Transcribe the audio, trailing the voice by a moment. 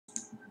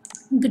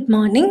Good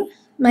morning.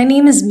 My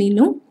name is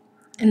Meenu,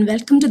 and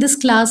welcome to this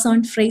class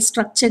on phrase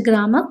structure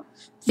grammar,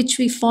 which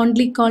we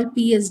fondly call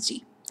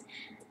PSG.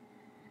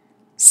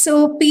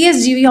 So,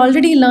 PSG, we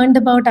already learned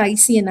about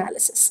IC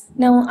analysis.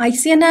 Now,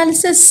 IC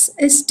analysis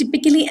is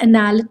typically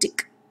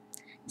analytic.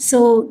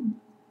 So,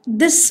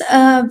 this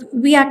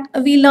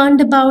we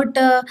learned about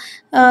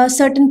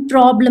certain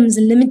problems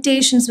and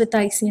limitations with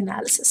IC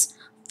analysis.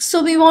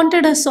 So, we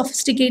wanted a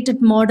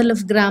sophisticated model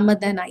of grammar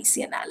than IC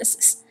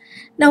analysis.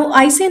 Now,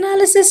 IC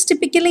analysis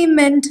typically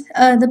meant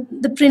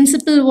the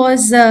principle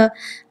was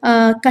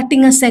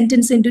cutting a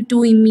sentence into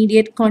two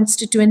immediate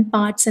constituent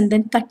parts and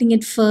then cutting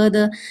it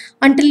further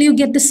until you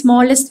get the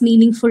smallest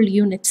meaningful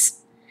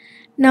units.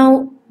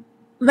 Now,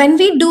 when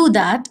we do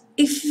that,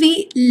 if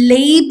we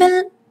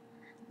label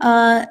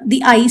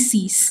the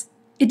ICs,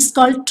 it's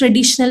called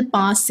traditional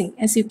parsing,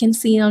 as you can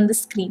see on the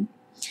screen.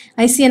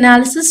 IC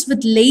analysis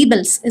with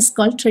labels is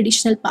called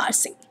traditional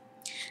parsing.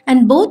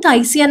 And both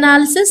IC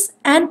analysis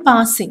and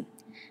parsing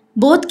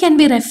both can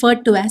be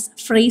referred to as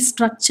phrase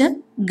structure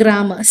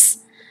grammars.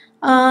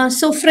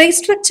 So phrase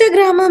structure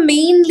grammar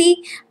mainly,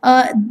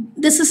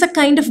 this is a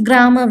kind of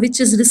grammar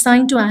which is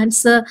designed to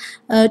answer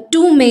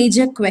two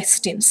major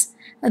questions.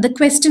 The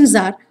questions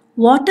are,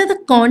 what are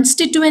the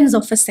constituents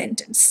of a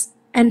sentence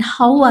and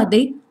how are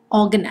they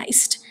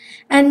organized?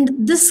 And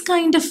this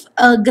kind of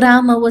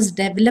grammar was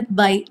developed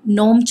by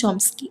Noam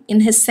Chomsky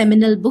in his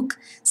seminal book,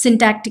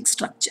 Syntactic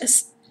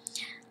Structures.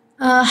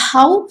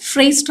 How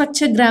phrase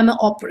structure grammar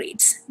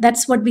operates.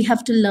 That's what we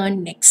have to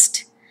learn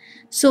next.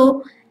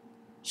 So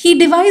he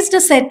devised a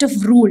set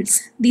of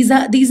rules. These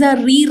are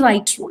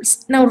rewrite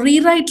rules. Now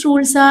rewrite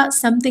rules are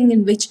something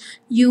in which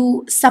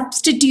you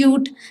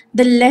substitute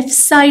the left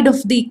side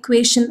of the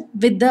equation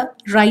with the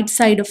right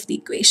side of the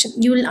equation.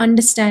 You will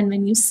understand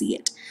when you see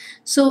it.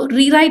 So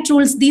rewrite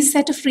rules, these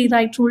set of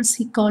rewrite rules,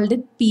 he called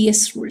it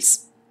PS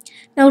rules.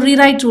 Now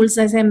rewrite rules,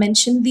 as I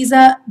mentioned, these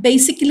are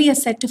basically a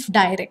set of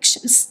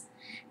directions.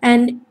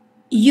 And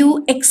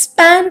you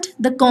expand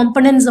the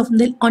components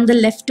on the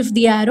left of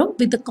the arrow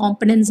with the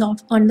components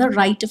on the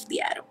right of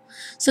the arrow.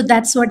 So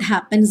that's what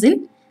happens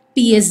in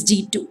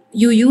PSG2.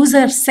 You use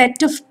a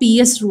set of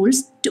PS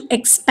rules to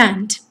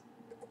expand.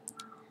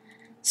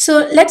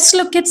 So let's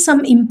look at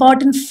some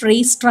important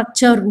phrase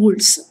structure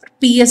rules,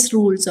 PS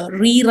rules or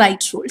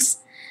rewrite rules.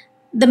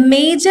 The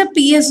major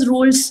PS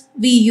rules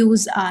we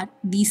use are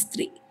these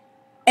three.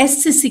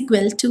 S is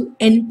equal to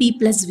NP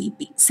plus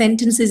VP.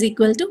 Sentence is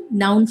equal to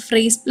noun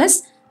phrase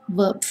plus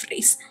verb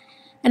phrase.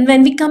 And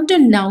when we come to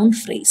noun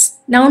phrase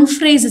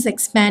is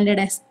expanded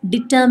as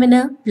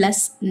determiner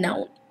plus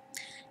noun.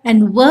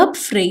 And verb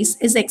phrase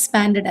is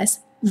expanded as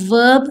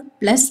verb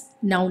plus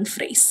noun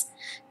phrase.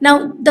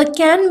 Now, there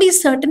can be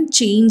certain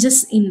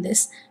changes in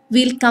this.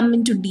 We'll come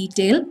into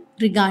detail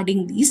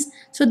regarding these.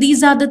 So,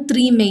 these are the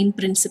three main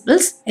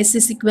principles. S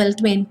is equal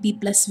to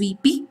NP plus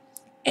VP.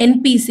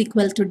 NP is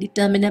equal to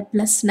determiner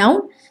plus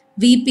noun.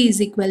 VP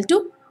is equal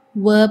to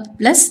verb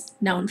plus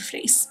noun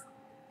phrase.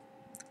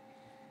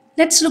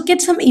 Let's look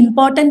at some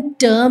important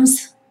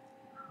terms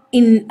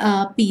in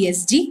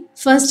PSG.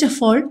 First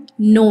of all,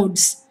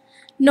 nodes.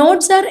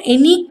 Nodes are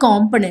any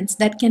components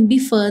that can be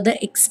further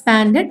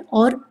expanded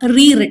or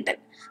rewritten.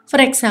 For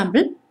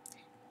example,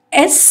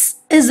 S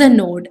is a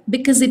node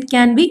because it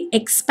can be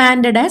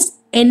expanded as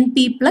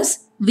NP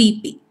plus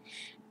VP.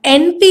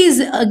 NP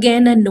is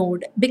again a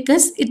node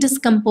because it is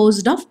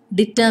composed of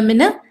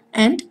determiner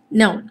and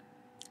noun.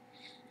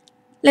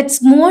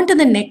 Let's move on to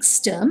the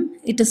next term.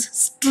 It is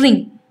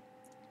string.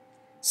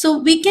 So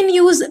we can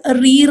use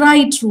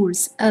rewrite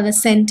rules. The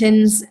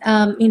sentence,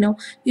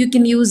 you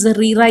can use the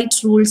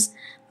rewrite rules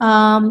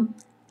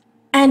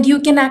and you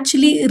can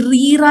actually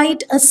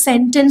rewrite a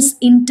sentence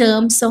in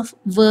terms of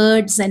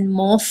words and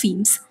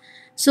morphemes.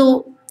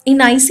 So in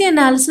IC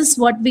analysis,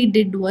 what we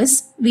did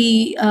was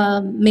we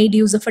made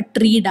use of a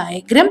tree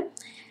diagram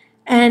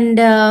and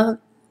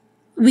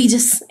we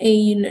just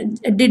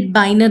did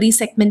binary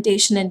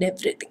segmentation and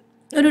everything.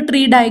 ഒരു tree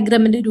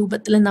ഡയഗ്രാമിൻ്റെ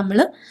രൂപത്തിൽ നമ്മൾ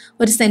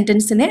ഒരു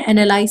സെൻറ്റൻസിനെ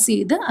analyse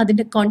ചെയ്ത്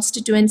അതിൻ്റെ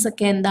constituents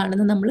ഒക്കെ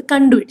എന്താണെന്ന് നമ്മൾ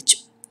കണ്ടുപിടിച്ചു.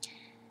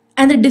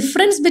 And the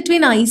difference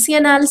between IC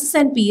analysis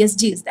and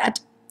PSG is that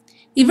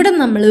ഇവിടെ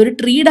നമ്മൾ ഒരു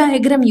ട്രീ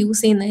ഡയഗ്രാം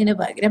യൂസ് ചെയ്യുന്നതിന്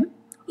പകരം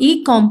ഈ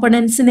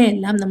കോമ്പണൻസിനെ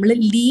എല്ലാം നമ്മൾ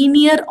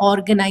ലീനിയർ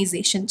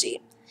ഓർഗനൈസേഷൻ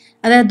ചെയ്യും.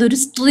 അതായത് ഒരു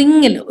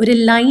സ്ട്രിങ്ങിൽ ഒരു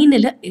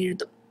ലൈനിൽ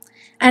എഴുതും.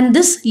 And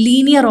this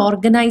linear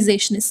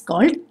organisation is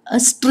called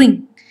A string.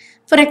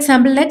 For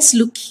example, let's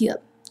look here.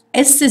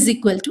 S is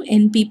equal to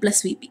NP plus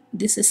VP.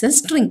 This is a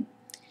string.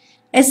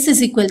 S is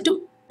equal to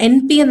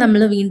NP and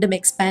നമ്മൾ വീണ്ടും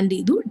expand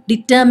ചെയ്തു.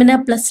 Determiner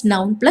plus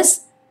noun plus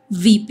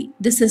VP.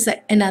 This is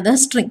another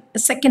string,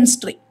 a second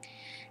string.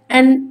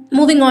 And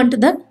moving on to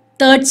the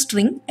third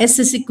string, S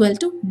is equal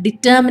to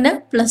determiner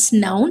plus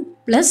noun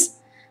plus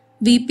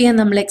VP and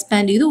നമ്മൾ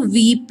expand ചെയ്തു.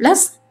 V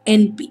plus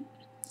NP.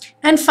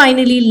 And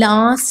finally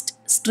last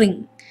string.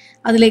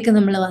 അതിലേക്ക്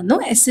നമ്മൾ വന്നു.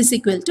 S is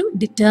equal to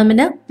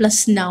determiner plus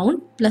noun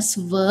plus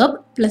verb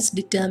plus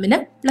determiner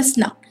plus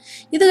noun.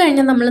 ഇത്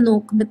കഴിഞ്ഞ് നമ്മൾ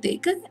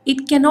നോക്കുമ്പോഴത്തേക്ക് it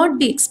cannot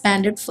be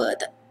expanded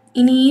further.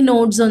 ഇനി ഈ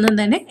നോഡ്സ് ഒന്നും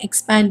തന്നെ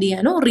എക്സ്പാൻഡ്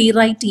ചെയ്യാനോ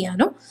റീറൈറ്റ്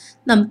ചെയ്യാനോ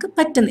നമുക്ക്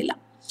പറ്റുന്നില്ല.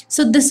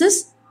 So this is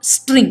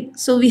string.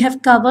 So we have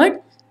covered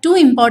two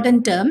important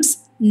terms,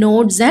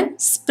 nodes and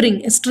string.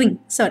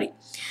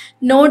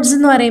 Nodes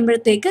എന്ന്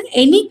പറയുമ്പോഴത്തേക്ക്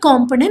any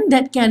component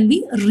that can be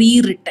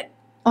rewritten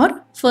or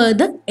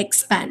further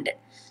expanded.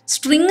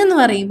 String എന്ന്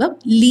പറയുമ്പോൾ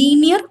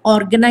linear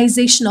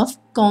organization of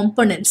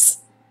components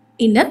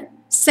in a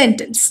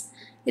sentence.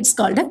 It's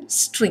called a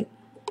string.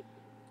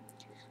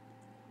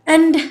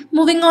 And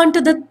moving on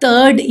to the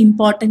third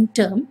important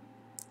term,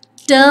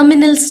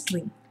 terminal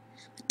string.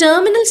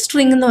 Terminal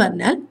string എന്ന്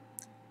പറഞ്ഞാൽ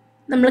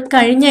നമ്മൾ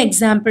കഴിഞ്ഞ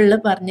എക്സാമ്പിളിൽ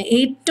പറഞ്ഞ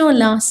ഏറ്റവും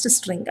last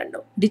string കണ്ടു,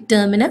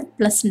 determiner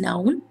plus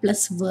noun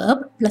plus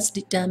verb plus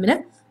determiner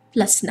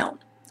plus noun.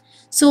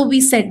 So we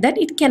said that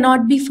it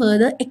cannot be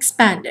further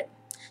expanded.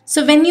 So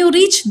when you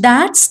reach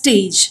that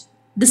stage,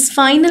 this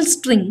final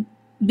string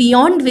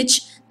beyond which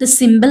the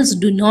symbols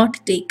do not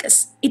take us,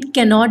 it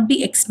cannot be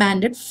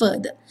expanded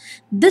further.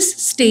 This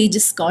stage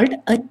is called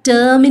a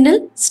terminal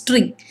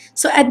string.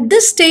 So at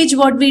this stage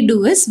what we do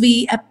is we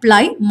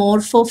apply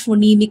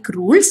morphophonemic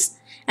rules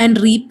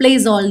and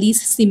replace all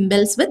these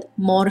symbols with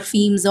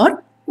morphemes or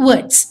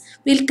words.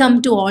 We'll come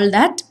to all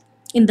that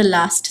in the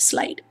last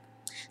slide.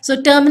 So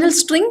terminal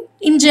string,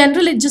 in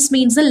general, it just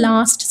means the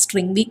last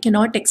string. We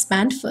cannot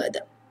expand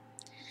further.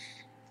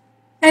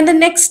 And the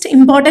next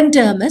important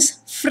term is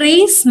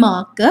phrase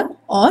marker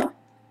or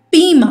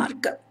P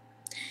marker.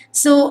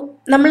 So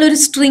നമ്മളൊരു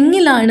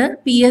സ്ട്രിങ്ങിലാണ്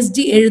PSG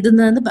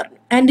എഴുതുന്നതെന്ന് പറഞ്ഞു.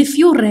 And if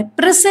you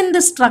represent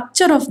the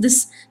structure of this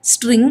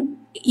string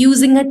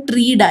using a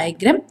tree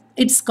diagram,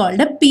 it's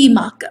called a P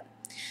marker.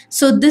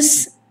 So this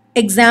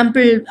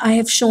example I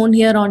have shown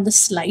here on the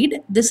slide,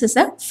 this is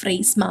a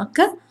phrase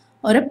marker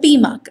or a P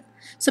marker.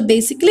 So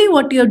basically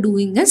what you are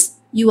doing is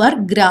you are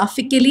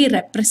graphically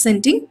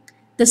representing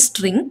the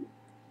string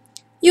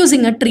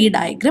using a tree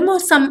diagram or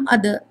some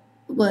other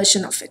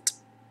version of it.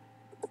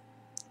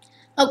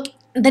 Okay,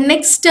 the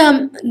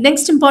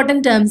next important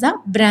terms are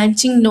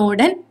branching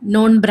node and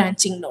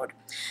non-branching node.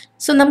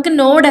 So നമുക്ക്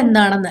node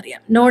എന്താണെന്ന്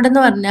അറിയാം. Node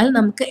എന്ന് പറഞ്ഞാൽ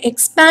നമുക്ക്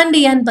expand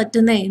ചെയ്യാൻ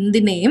പറ്റുന്ന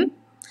എന്തിനേയും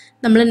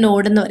നമ്മൾ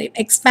നോഡ് എന്ന് പറയും.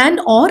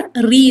 എക്സ്പാൻഡ് ഓർ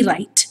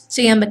റീറൈറ്റ്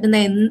ചെയ്യാൻ പറ്റുന്ന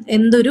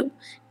എന്തൊരു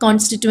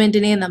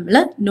കോൺസ്റ്റിറ്റ്യുവൻറ്റിനെയും നമ്മൾ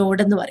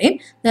നോഡ് എന്ന് പറയും.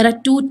 There are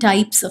two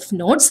types of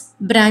nodes,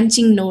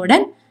 branching node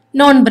and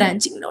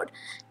non-branching node.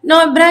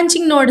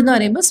 Non-branching node എന്ന്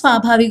പറയുമ്പോൾ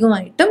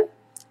സ്വാഭാവികമായിട്ടും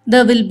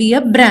there will be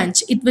a branch.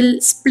 It will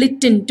split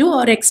into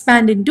or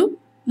expand into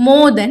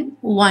more than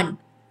one.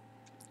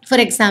 For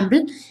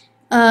example,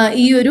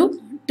 ഈ ഒരു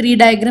tree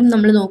diagram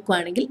നമ്മൾ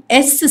നോക്കുകയാണെങ്കിൽ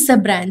S is a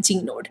branching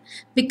node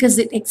because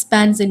it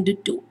expands into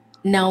two,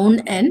 noun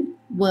and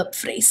verb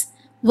phrase.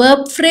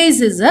 Verb phrase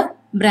is a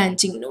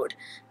branching node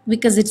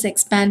because it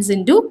expands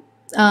into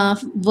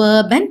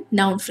verb and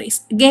noun phrase.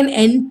 Again,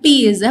 NP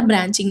is a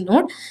branching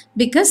node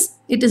because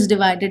it is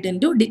divided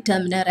into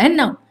determiner and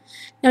noun.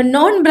 Now,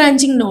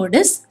 non-branching node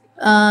is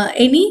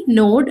any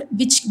node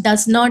which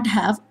does not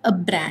have a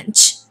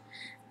branch.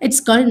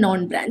 It's called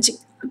non-branching.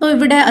 അപ്പോൾ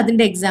ഇവിടെ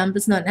അതിൻ്റെ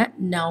examples എന്ന് പറഞ്ഞാൽ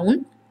noun,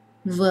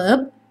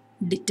 verb,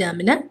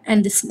 determiner and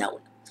this noun.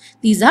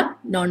 These are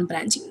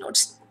non-branching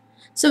nodes.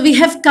 So we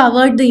have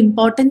covered the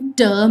important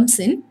terms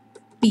in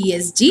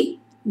PSG,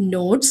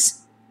 nodes,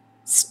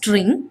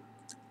 string,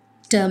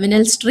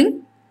 terminal string,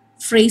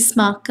 phrase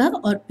marker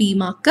or P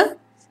marker,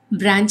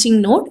 branching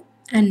node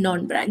and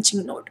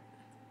non-branching node.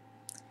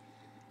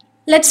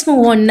 Let's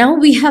move on now.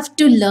 We have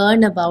to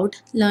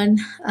learn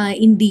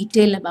in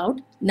detail about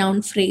noun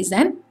phrase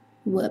and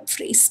verb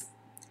phrase.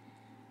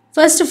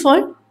 First of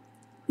all,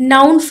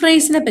 noun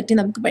phrase ne patti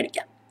namukku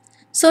padikam.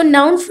 So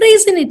noun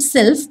phrase in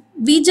itself,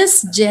 we just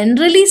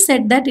generally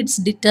said that it's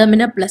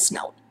determiner plus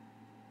noun.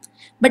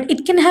 But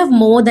it can have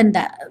more than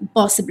that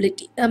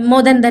possibility,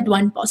 more than that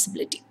one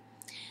possibility.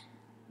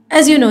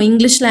 As you know,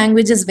 English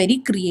language is very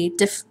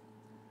creative.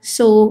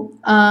 So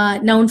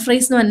noun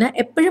phrase nu vanna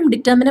eppozhum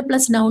determiner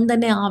plus noun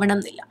thanne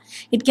aavanamilla.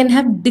 It can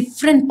have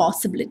different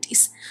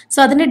possibilities. So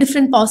adinte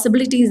different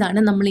possibilities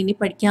aanu nammal ini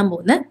padikkan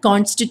povuna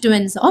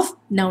constituents of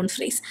noun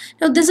phrase.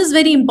 Now this is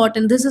very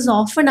important. This is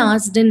often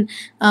asked in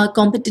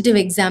competitive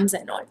exams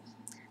and all.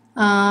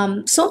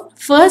 So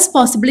first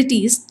possibility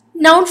is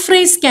noun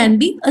phrase can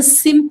be a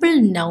simple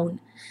noun.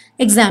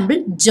 Example,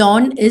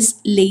 John is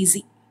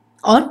lazy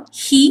or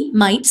he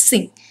might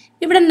sing.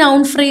 Ivide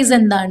noun phrase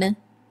endana?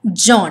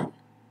 John.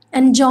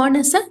 And John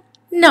is a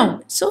noun.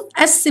 So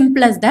as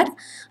simple as that,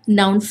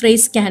 noun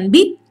phrase can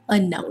be a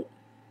noun.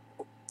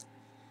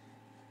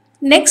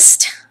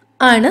 Next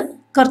ആണ്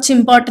കുറച്ച്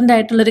important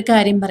ആയിട്ടുള്ളൊരു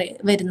കാര്യം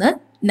വരുന്നത്.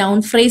 Noun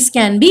phrase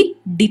can be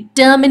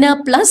determiner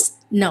plus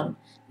noun.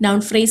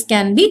 Noun phrase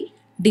can be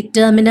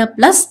determiner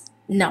plus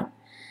noun.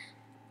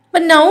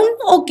 But noun,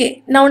 okay,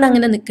 noun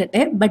അങ്ങനെ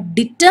നിൽക്കട്ടെ. But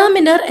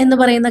determiner എന്ന്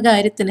പറയുന്ന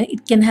കാര്യത്തിന്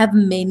it can have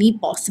many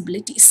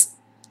possibilities.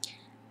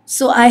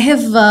 So I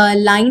have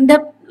lined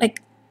up like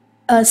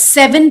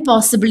 7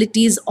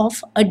 possibilities of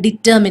a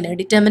determiner.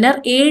 Determiner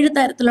 7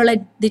 തരത്തിലുള്ള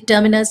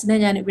determinersനെ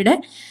ഞാൻ ഇവിടെ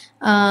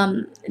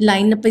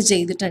line up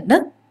ചെയ്തിട്ടുണ്ട്.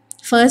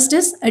 First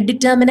is a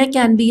determiner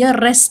can be a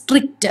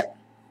restrictor.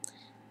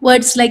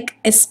 Words like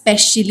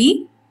especially,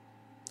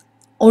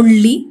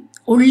 only,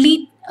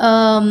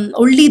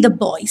 only the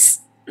boys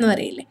എന്ന്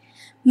പറയില്ലേ,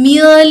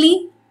 merely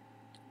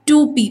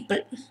 2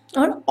 people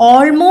or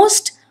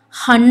almost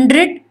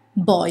 100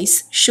 boys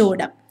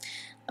showed up.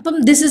 അപ്പം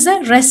this is A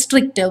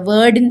restrict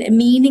വേർഡിൻ്റെ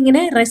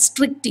മീനിങ്ങിനെ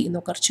restrict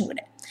ചെയ്യുന്നു കുറച്ചും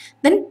കൂടെ.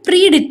 Then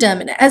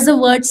predeterminer, as the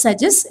word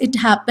suggests, it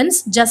happens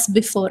just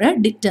before a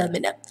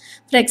determiner.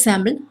 For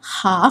example,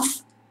 half,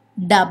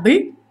 double,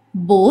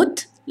 both,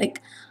 like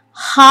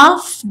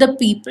half the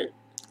people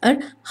or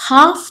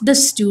half the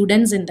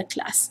students in the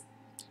class.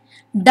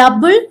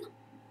 Double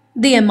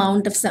the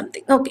amount of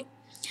something. Okay.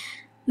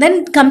 Then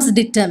comes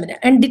determiner.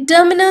 And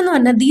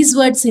determiner, these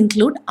words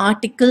include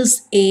articles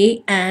a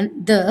and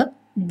the,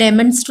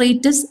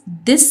 demonstratives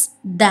this,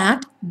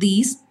 that,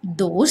 these,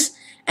 those,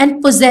 and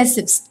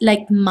possessives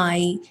like my,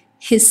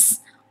 his,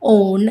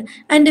 own,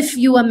 and if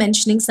you are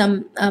mentioning some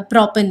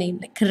proper name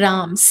like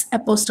Rams,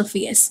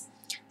 apostrophe s.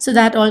 So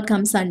that all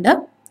comes under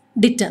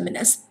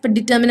determiners. But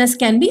determiners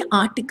can be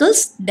articles,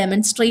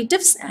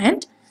 demonstratives,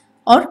 and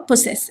or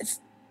possessive.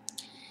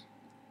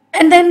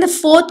 And then the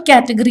fourth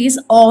category is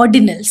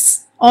ordinals.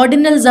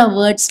 Ordinals are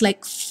words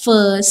like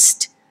first,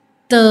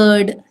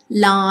 third,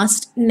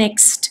 last,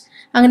 next.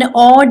 അങ്ങനെ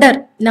order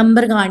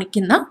number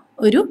കാണിക്കുന്ന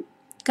ഒരു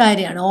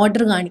കാര്യമാണ്,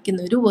 order കാണിക്കുന്ന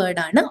ഒരു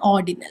വേർഡാണ്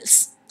ordinals.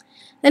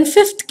 Then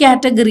fifth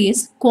category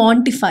is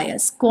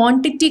ക്വാണ്ടിഫയേഴ്സ്.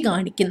 Quantity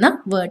കാണിക്കുന്ന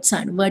words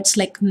ആണ്. Words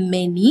like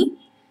many,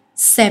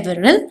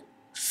 several,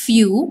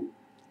 few,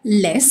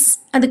 less,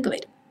 അതൊക്കെ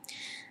വരും.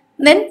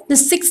 Then the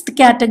sixth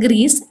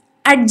category is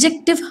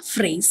adjective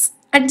phrase.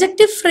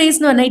 Adjective phrase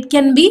എന്ന് പറഞ്ഞാൽ it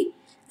can be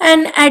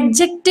an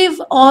adjective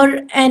or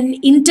an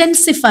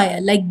intensifier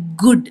like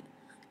good,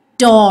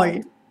 tall,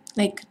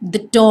 like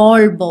the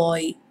tall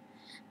boy,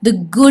 the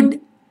good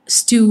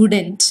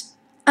student,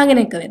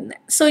 അങ്ങനെയൊക്കെ വരുന്നത്.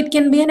 So it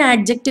can be an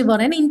adjective or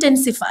an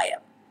intensifier,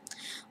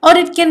 or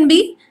it can be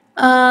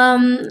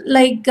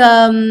like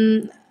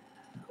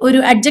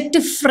ഒരു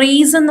adjective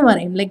phrase എന്ന്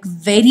പറയും, like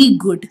very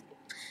good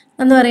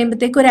എന്ന്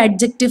പറയുമ്പോഴത്തേക്ക് ഒരു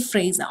adjective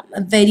phrase ആവും,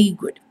 very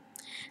good.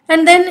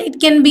 And then it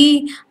can be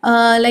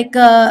like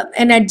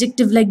an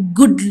adjective like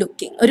good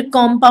looking, or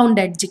compound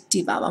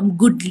adjective avam,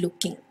 good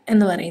looking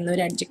ennu parayunna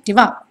oru adjective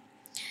avam.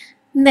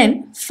 Then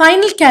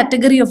final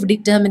category of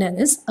determiner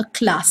is a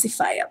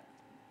classifier.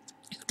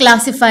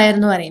 Classifier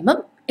ennu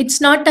parayumbom it's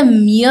not a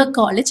mere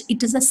college,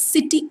 it is a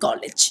city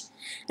college,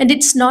 and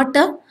it's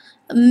not a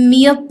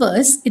mere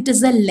purse, it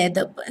is a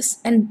leather purse,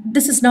 and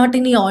this is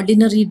not any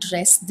ordinary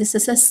dress, this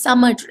is a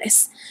summer dress.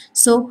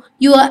 So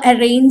you are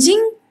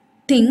arranging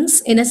things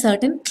in a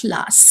certain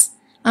class.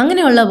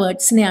 അങ്ങനെയുള്ള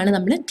വേർഡ്സിനെയാണ്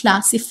നമ്മൾ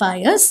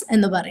ക്ലാസിഫയേഴ്സ്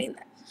എന്ന്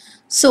പറയുന്നത്.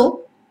 So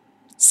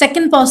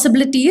second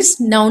possibility is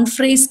noun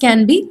phrase can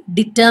be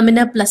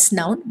determiner plus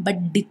noun, but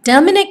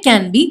determiner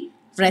can be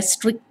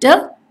restrictor,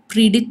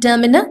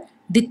 predeterminer,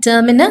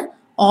 determiner,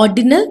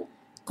 ordinal,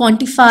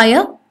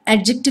 quantifier,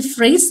 adjective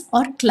phrase,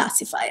 or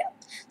classifier.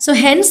 So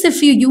hence if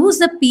you use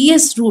the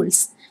PS rules,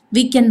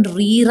 we can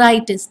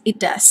rewrite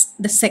it as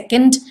the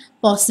second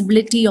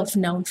possibility of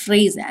noun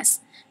phrase as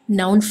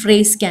noun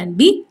phrase can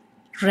be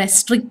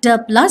restrictor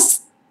plus,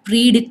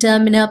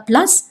 predeterminer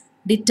plus,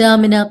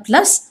 determiner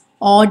plus,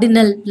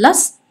 ordinal plus,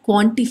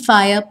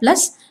 quantifier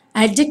plus,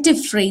 adjective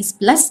phrase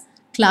plus,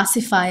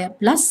 classifier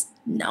plus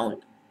noun.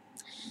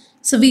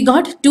 So we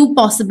got two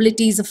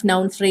possibilities of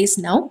noun phrase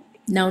now.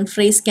 Noun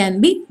phrase can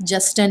be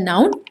just a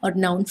noun, or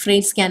noun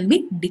phrase can be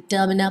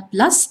determiner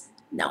plus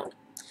noun.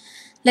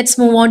 Let's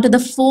move on to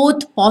the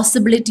fourth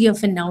possibility of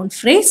a noun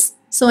phrase.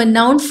 So a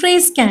noun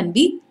phrase can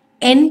be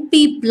NP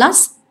plus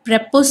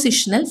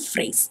prepositional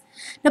phrase.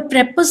 Now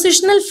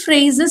prepositional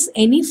phrase is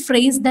any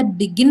phrase that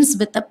begins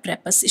with a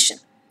preposition.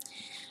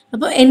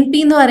 അപ്പോൾ NP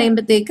എന്ന്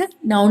പറയുമ്പോഴത്തേക്ക്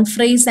noun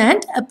phrase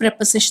and a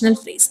prepositional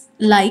phrase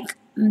like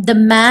the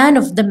man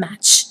of the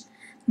match.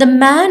 The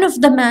man of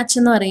the match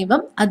എന്ന്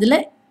പറയുമ്പം അതിൽ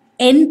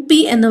NP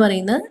എന്ന്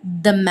പറയുന്നത്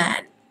the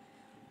man.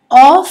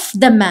 Of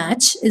the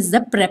match is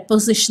the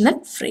prepositional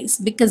phrase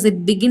because it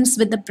begins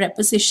with the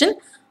preposition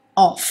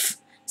of.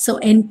 So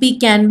NP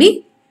can be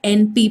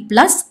NP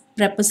plus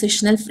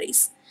prepositional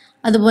phrase.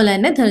 അതുപോലെ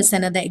തന്നെ there is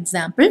another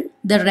example,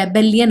 the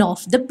rebellion of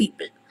the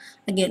people.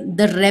 Again,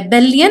 the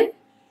rebellion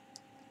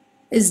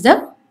is the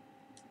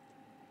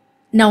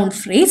noun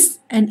phrase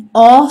and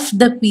of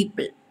the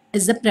people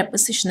is the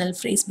prepositional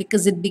phrase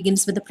because it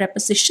begins with the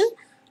preposition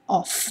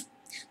of.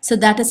 So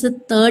that is the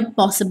third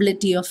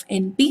possibility of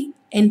NP.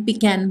 NP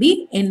can be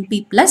NP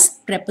plus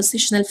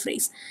prepositional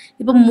phrase.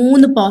 ഇപ്പോൾ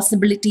 3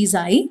 possibilities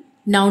ആയി.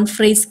 Noun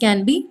phrase can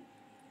be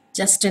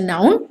just a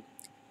noun.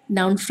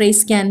 Noun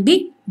phrase can be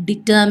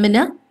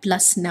determiner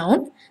plus noun.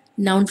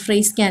 Noun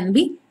phrase can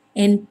be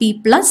NP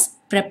plus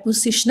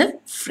prepositional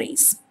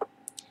phrase.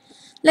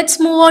 Let's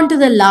move on to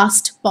the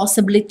last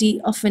possibility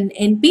of an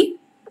NP.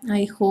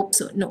 I hope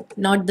so. No,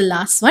 not the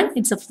last one.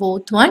 It's a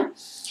fourth one.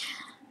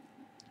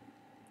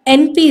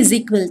 NP is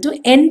equal to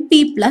NP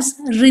plus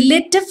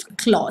relative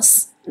clause.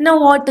 Now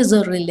what is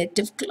a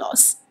relative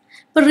clause?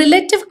 But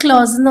relative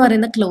clause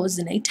in the clause,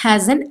 it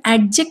has an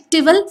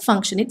adjectival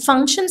function. It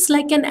functions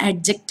like an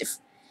adjective.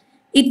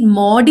 It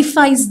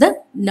modifies the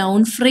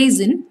noun phrase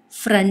in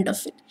front of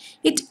it.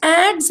 It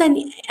adds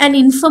an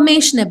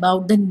information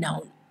about the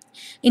noun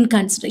in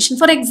consideration.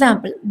 For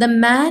example, the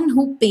man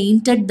who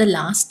painted the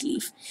last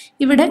leaf.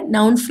 ഇവിടെ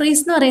noun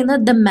phrase എന്ന്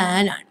പറയുന്നത് the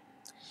man ആണ്.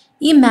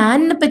 ഈ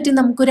മാനിനെ പറ്റി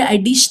നമുക്കൊരു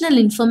additional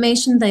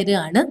information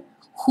തരികയാണ്.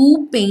 Who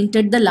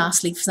painted the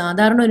last leaf.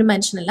 സാധാരണ ഒരു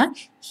മനുഷ്യനല്ല,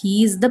 he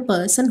is the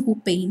person who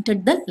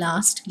painted the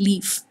last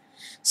leaf.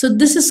 So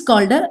this is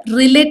called a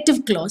relative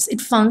clause.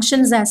 It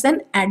functions as an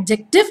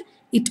adjective.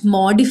 It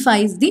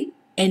modifies the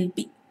NP.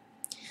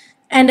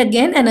 And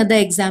again, another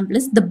example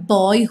is the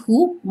boy who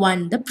won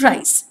the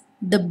prize.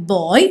 The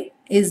boy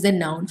is the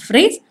noun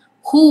phrase.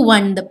 Who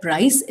won the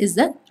prize is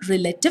the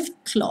relative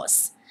clause.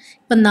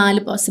 Now,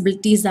 4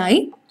 possibilities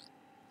are.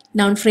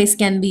 Noun phrase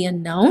can be a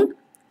noun.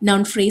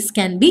 Noun phrase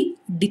can be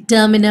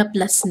determiner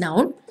plus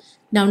noun.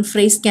 Noun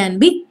phrase can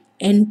be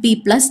NP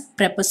plus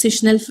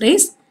prepositional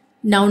phrase.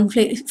 Noun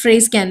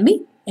phrase can be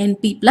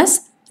NP plus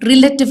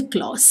relative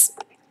clause.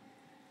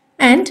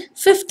 And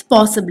 5th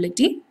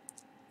possibility,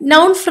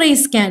 noun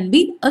phrase can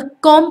be a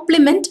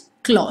complement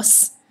clause.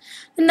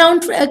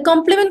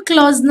 Complement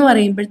clause എന്ന്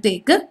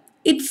പറയുമ്പോഴത്തേക്ക്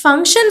it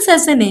functions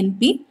as an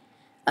NP.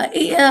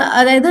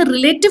 അതായത്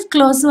relative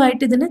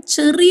ക്ലോസുമായിട്ട് ഇതിന്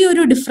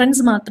ചെറിയൊരു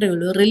difference മാത്രമേ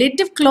ഉള്ളൂ.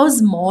 Relative close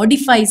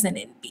modifies N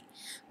NP,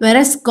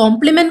 whereas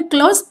complement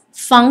clause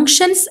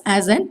functions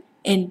as an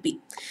NP.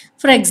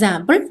 For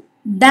example,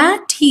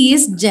 that he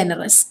is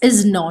generous is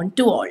known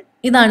to all.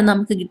 ഇതാണ്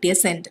നമുക്ക് കിട്ടിയ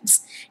സെന്റൻസ്.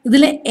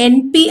 ഇതിൽ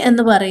NP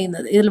എന്ന്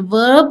പറയുന്നത്, ഇതിൽ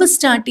വേർബ്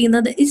സ്റ്റാർട്ട്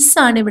ചെയ്യുന്നത് ഇസ്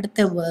ആണ്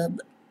ഇവിടുത്തെ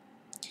വേർബ്.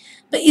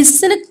 അപ്പൊ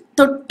ഇസിന്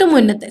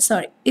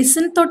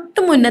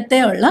തൊട്ട് മുന്നത്തെ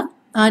ഉള്ള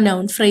ആ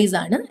noun phrase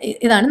ആണ്,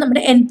 ഇതാണ്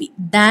നമ്മുടെ NP,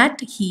 that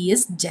he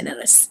is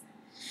generous.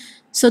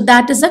 So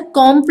that is a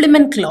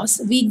complement clause.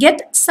 We get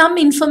some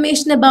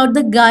information about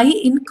the guy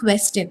in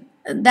question,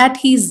 that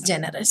he is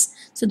generous.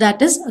 So that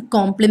is a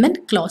complement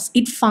clause.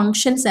 It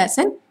functions as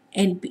an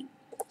NP.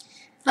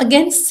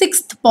 Again,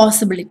 6th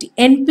possibility,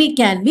 NP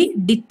can be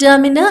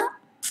determiner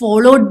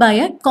followed by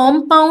a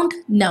compound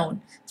noun.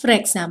 For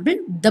example,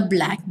 the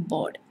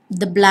blackboard.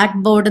 The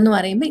blackboard എന്ന്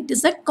പറയുമ്പോൾ it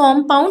is a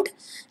compound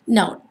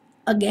noun.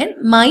 Again,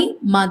 my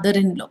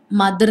mother-in-law.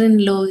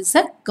 Mother-in-law is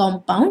a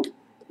compound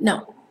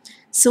noun.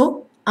 So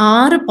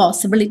 6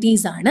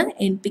 possibilities ആണ്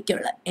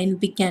NPക്കുള്ള.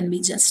 NP can be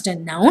just a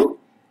noun.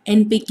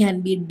 NP can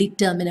be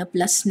determiner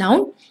plus noun.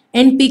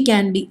 NP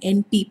can be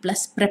NP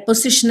plus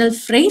prepositional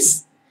phrase.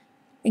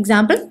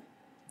 Example,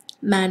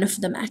 man of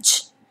the match.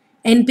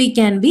 NP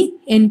can be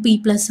NP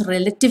plus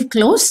relative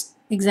clause.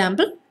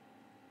 Example,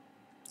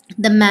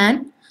 the man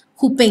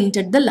who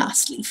painted the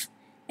last leaf.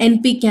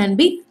 NP can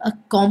be a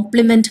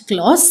complement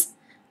clause.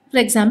 For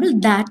example,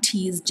 that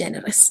he is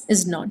generous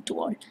is known to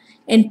all.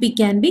 NP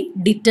can be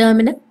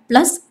determiner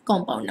plus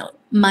compound noun.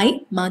 My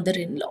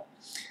mother-in-law.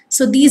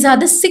 So these are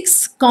the 6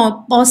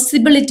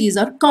 possibilities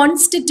or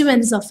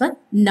constituents of a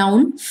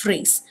noun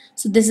phrase.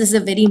 So this is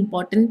a very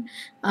important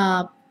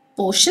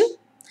portion.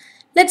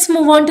 Let's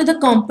move on to the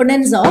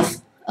components of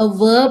a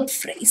verb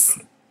phrase.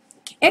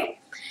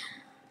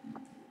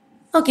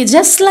 Okay,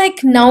 just like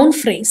noun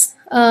phrase,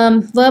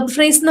 verb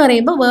phrase എന്ന്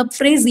പറയുമ്പോൾ verb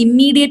phrase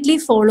immediately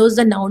follows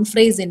the noun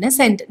phrase in a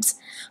sentence.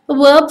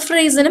 Verb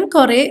phraseനും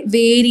കുറേ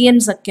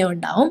variants ഒക്കെ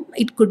ഉണ്ടാവും.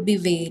 It could be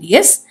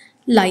various.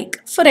 Like,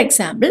 for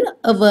example,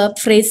 a verb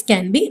phrase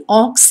can be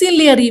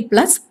auxiliary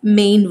plus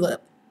main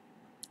verb.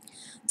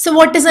 So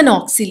what is an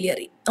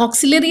auxiliary?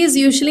 Auxiliary is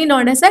usually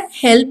known as a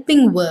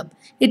helping verb.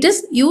 It is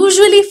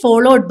usually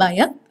followed by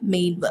a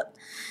main verb.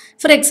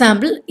 For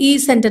example, ഈ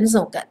sentence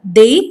നോക്കുക,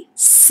 they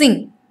sing.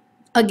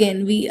 Again,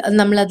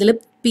 നമ്മൾ അതിൽ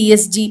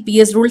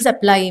PS rules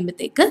apply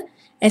ചെയ്യുമ്പോഴത്തേക്ക്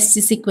S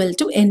is equal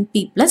to NP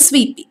plus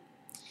VP.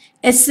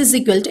 S is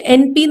equal to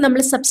NP നമ്മൾ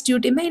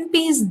substitute ചെയ്യുമ്പോൾ NP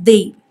is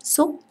they.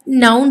 So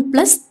noun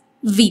plus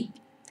VP.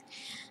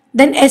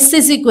 Then S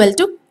is equal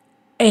to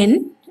N,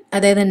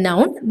 അതായത്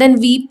noun. Then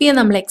VP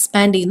നമ്മൾ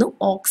expand ചെയ്യുന്നു,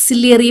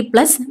 auxiliary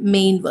plus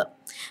main verb.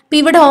 അപ്പോൾ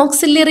ഇവിടെ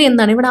auxiliary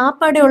എന്താണ്? ഇവിടെ ആ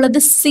പാടെ ഉള്ളത്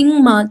sing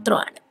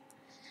മാത്രമാണ്.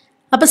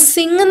 അപ്പോൾ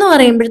സിംഗ് എന്ന്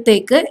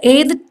പറയുമ്പോഴത്തേക്ക്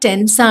ഏത്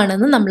ടെൻസ്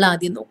ആണെന്ന് നമ്മൾ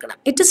ആദ്യം നോക്കണം.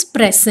 It is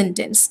present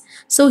tense.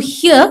 So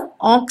here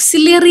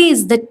auxiliary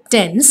is the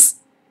tense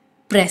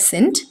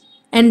present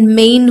and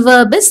main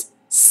verb is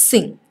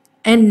Singh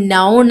and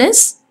noun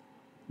is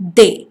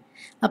ദേ.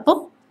 അപ്പോൾ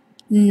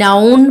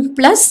noun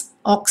plus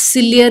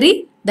auxiliary,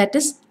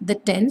 that is the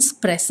tense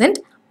present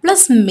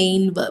plus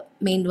main verb.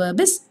 Main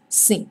verb is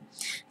Singh.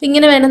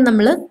 ഇങ്ങനെ വേണം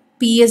നമ്മൾ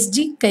PSG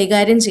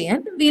കൈകാര്യം ചെയ്യാൻ.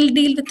 Will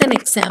deal with an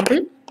example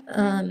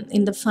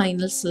in the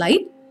final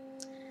slide.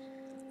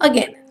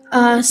 Again,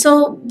 so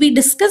we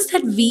discussed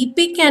that VP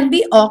can be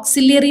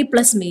auxiliary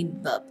plus main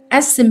verb,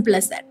 as simple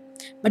as that.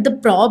 But the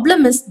problem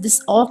is this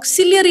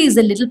auxiliary is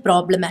a little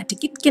problematic.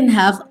 It can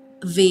have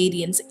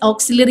variance.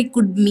 Auxiliary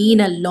could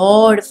mean a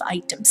lot of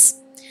items.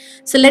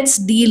 So let's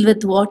deal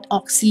with what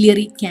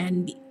auxiliary can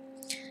be.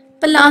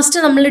 But last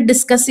നമ്മൾ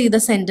discuss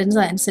ചെയ്ത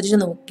sentence അനുസരിച്ച്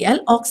നോക്കിയാൽ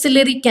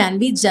auxiliary can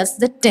be just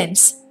the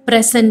tense,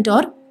 present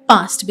or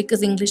past,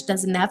 because English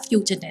doesn't have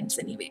future tense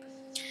anyway.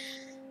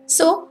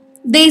 So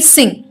they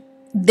sing,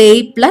 they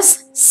plus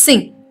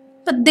sing.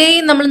 But they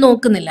നമ്മൾ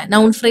നോക്കുന്നില്ല,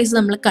 noun phrase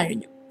നമ്മൾ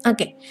കഴിഞ്ഞു.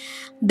 Okay,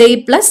 they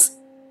plus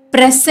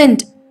present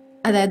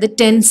അതായത്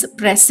tense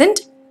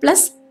present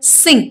plus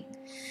Singh.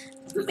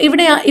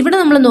 ഇവിടെ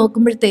നമ്മൾ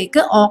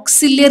നോക്കുമ്പോഴത്തേക്ക്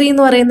auxiliary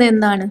എന്ന് പറയുന്നത്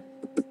എന്താണ്?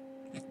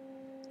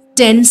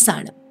 ടെൻസ്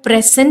ആണ്,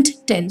 പ്രസന്റ്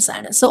ടെൻസ്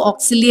ആണ്. So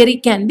auxiliary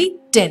can be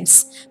tense.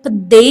 അപ്പൊ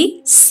ദേ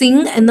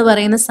സിങ് എന്ന്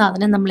പറയുന്ന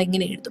സാധനം നമ്മൾ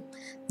എങ്ങനെ എഴുതും?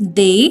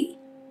 ദേ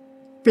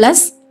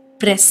പ്ലസ്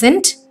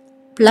പ്രസന്റ്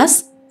പ്ലസ്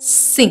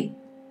സിങ്.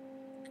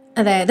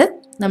 അതായത്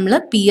നമ്മൾ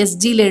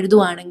PSG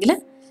എഴുതുവാണെങ്കിൽ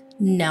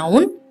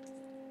നൗൺ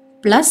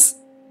പ്ലസ്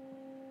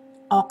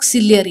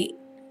ഓക്സിലിയറി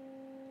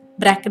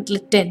ബ്രാക്കറ്റിൽ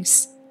tense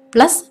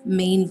plus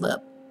main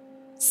verb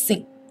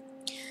sing.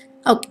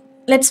 Okay,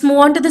 let's move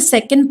on to the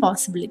second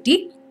possibility.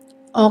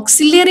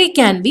 Auxiliary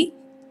can be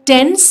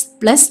tense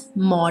plus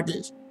modal.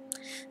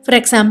 For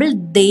example,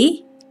 they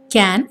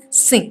can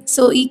sing.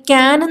 So ഈ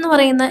can എന്ന്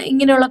പറയുന്ന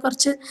ഇങ്ങനെയുള്ള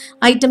കുറച്ച്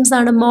items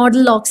ആണ്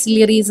model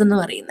ഓക്സിലിയറീസ് എന്ന്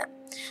പറയുന്നത്.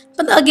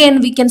 അപ്പം again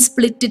we can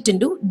split it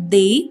into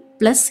they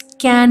plus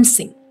can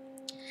sing.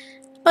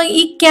 അപ്പം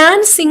ഈ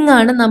can sing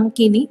ആണ്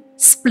നമുക്കിനി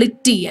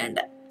സ്പ്ലിറ്റ്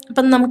ചെയ്യേണ്ടത്.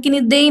 അപ്പം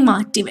നമുക്കിനി they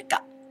മാറ്റി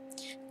വെക്കാം.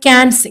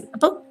 can sing.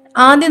 അപ്പം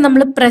ആദ്യം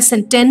നമ്മൾ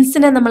പ്രസന്റ്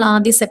ടെൻസിനെ നമ്മൾ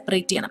ആദ്യം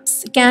സെപ്പറേറ്റ് ചെയ്യണം.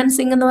 can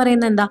sing എന്ന്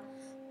പറയുന്നത് എന്താ?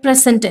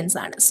 പ്രസന്റ് ടെൻസ്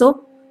ആണ്. So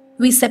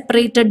we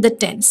separated the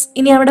tense.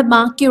 ഇനി അവിടെ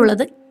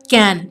ബാക്കിയുള്ളത്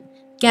can.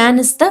 can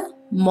is the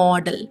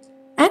model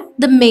and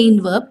the main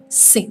verb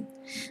sing.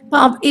 അപ്പോൾ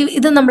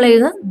ഇത് നമ്മൾ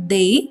എഴുതുക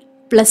they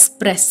plus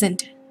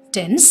present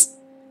tense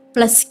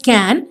plus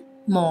can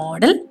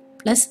model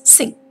plus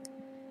sing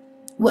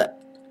verb.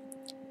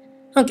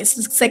 Okay,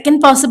 so second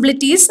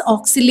possibility is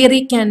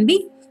auxiliary can be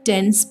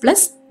tense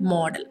plus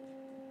model.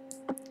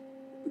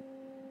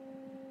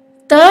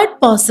 Third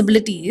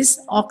possibility is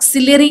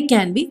auxiliary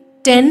can be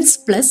tense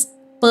plus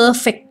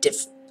perfective.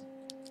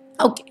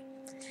 Okay.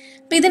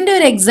 അപ്പോൾ ഇതിൻ്റെ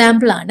ഒരു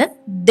example ആണ്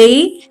they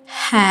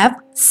have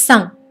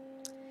sung.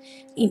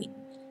 ഇനി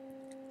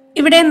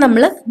ഇവിടെ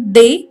നമ്മൾ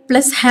they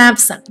plus have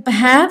sung. അപ്പോൾ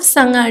have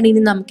sung ആണ്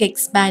ഇനി നമുക്ക്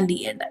എക്സ്പാൻഡ്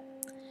ചെയ്യേണ്ടത്.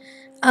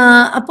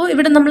 അപ്പോൾ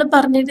ഇവിടെ നമ്മൾ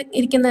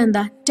പറഞ്ഞിരിക്കുന്നത്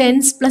എന്താ?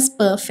 Tense plus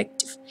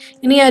perfective.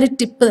 ഇനി ഒരു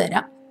ടിപ്പ്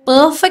തരാം.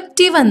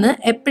 പെർഫെക്റ്റീവ് എന്ന്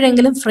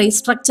എപ്പോഴെങ്കിലും ഫ്രേസ്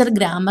സ്ട്രക്ചർ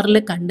ഗ്രാമറിൽ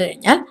കണ്ടു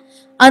കഴിഞ്ഞാൽ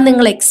അത്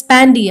നിങ്ങൾ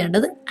എക്സ്പാൻഡ്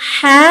ചെയ്യേണ്ടത്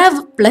ഹാവ്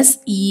പ്ലസ്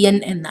en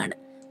എന്നാണ്.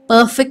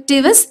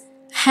 Perfective is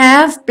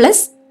have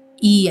plus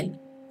en.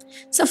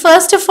 So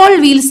first of all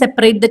wheel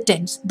separate the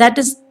tense.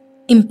 That is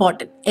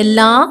important.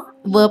 എല്ലാ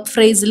വേർബ്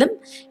ഫ്രേസിലും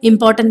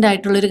ഇമ്പോർട്ടൻ്റ്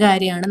ആയിട്ടുള്ളൊരു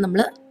കാര്യമാണ്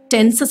നമ്മൾ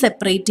ടെൻസ്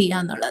സെപ്പറേറ്റ്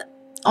ചെയ്യുക എന്നുള്ളത്.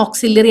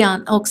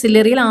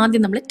 ഓക്സിലറിയിൽ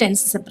ആദ്യം നമ്മൾ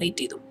ടെൻസ് സെപ്പറേറ്റ്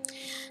ചെയ്തു.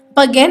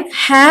 അപ്പോൾ അഗൈൻ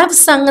ഹാവ്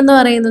സങ് എന്ന്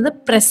പറയുന്നത്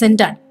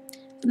പ്രസൻ്റ് ആണ്.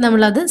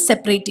 നമ്മളത്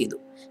സെപ്പറേറ്റ് ചെയ്തു.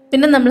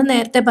 പിന്നെ നമ്മൾ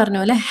നേരത്തെ പറഞ്ഞ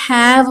പോലെ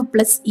ഹാവ്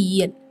പ്ലസ്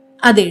en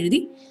അതെഴുതി.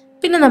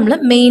 പിന്നെ നമ്മൾ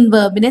മെയിൻ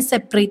വേർബിനെ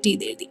സെപ്പറേറ്റ്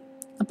ചെയ്ത് എഴുതി.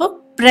 അപ്പോൾ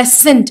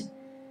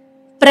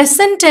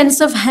present tense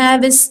of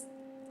have is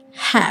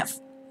have.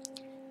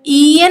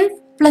 en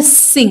plus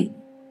Singh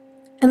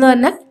എന്ന്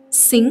പറഞ്ഞാൽ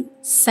സിങ്,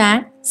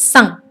 സാങ്,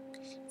 സങ്.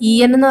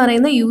 en എന്ന്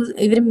പറയുന്നത്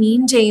ഇവർ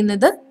മീൻ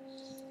ചെയ്യുന്നത്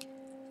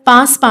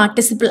പാസ്റ്റ്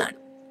പാർട്ടിസിപ്പിൾ ആണ്.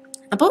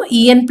 അപ്പോൾ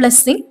en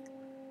plus Singh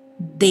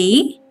they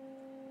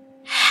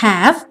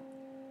have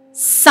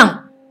sung.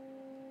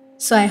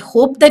 So I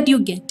hope that you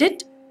get it.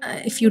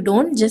 If you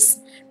don't, just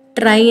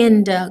try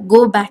and go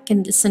back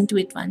and listen to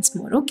it once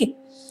more. Okay.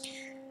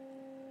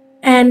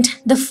 And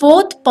the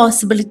fourth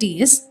possibility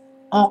is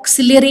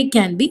auxiliary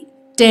can be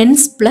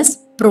tense plus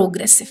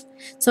progressive.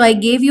 So I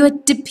gave you a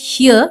tip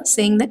here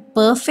saying that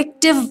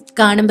perfective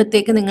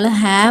കാണുമ്പോഴത്തേക്ക് നിങ്ങൾ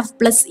have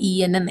plus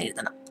en എന്ന്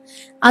എഴുതണം.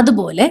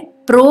 അതുപോലെ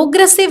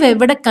progressive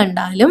എവിടെ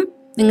കണ്ടാലും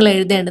നിങ്ങൾ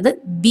എഴുതേണ്ടത്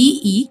b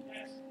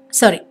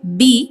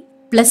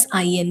plus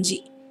ing,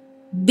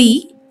 b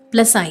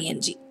plus ing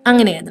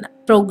അങ്ങനെ എഴുതണം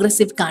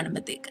progressive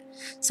കാണുമ്പോഴത്തേക്ക്.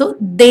 So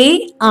they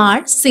are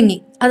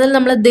singing, അതിൽ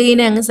നമ്മൾ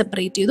ദേനെ അങ്ങ്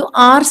സെപ്പറേറ്റ് ചെയ്തു.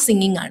 ആർ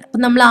സിംഗിങ് ആണ്.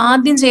 അപ്പം നമ്മൾ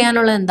ആദ്യം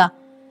ചെയ്യാനുള്ളത് എന്താ?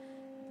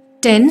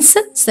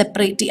 ടെൻസ്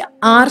സെപ്പറേറ്റ് ചെയ്യുക.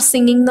 ആർ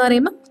സിംഗിങ് എന്ന്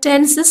പറയുമ്പോൾ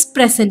tense is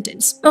present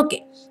tense. Okay,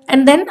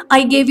 and then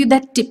I gave you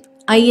that tip.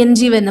 ing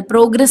വരുന്ന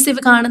പ്രോഗ്രസീവ്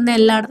കാണുന്ന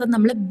എല്ലായിടത്തും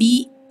നമ്മൾ b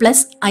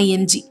പ്ലസ്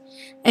ing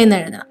എന്ന്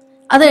എഴുതണം.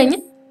 അത് കഴിഞ്ഞ്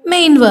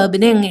മെയിൻ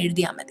വേർബിനെ അങ്ങ്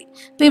എഴുതിയാൽ മതി.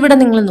 അപ്പം ഇവിടെ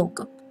നിങ്ങൾ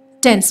നോക്കും,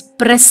 tense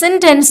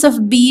present tense of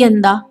B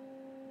എന്താ?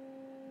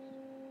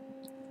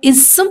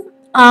 ഇസും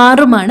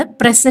ആറുമാണ്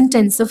പ്രസന്റ്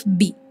ടെൻസ് ഓഫ്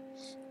ബി.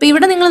 അപ്പൊ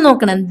ഇവിടെ നിങ്ങൾ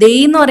നോക്കണം, ദേ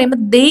എന്ന്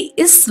പറയുമ്പോൾ ദേ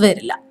ഇസ്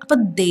വരില്ല. അപ്പൊ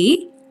they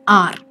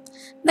are.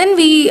 Then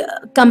we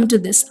come to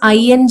this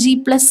ing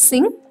plus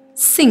Singh,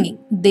 singing.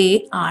 They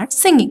are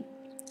singing.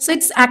 So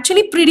it's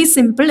actually pretty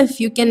simple if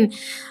you can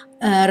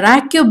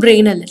rack your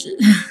brain a little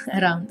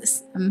around this.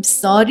 I'm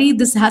sorry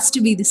this has to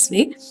be this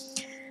way.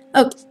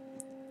 Okay.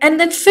 And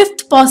then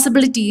fifth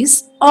possibility is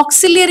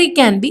auxiliary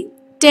can be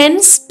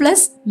tense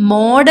plus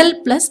modal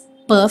plus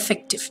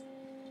perfective.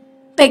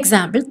 For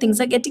example, things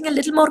are getting a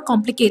little more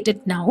complicated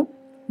now.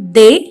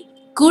 They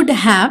could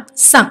have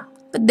sung.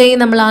 But they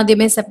നമ്മൾ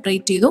ആദ്യമേ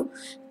separate ചെയ്തു.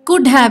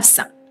 Could have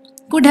sung.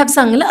 Could have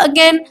sung.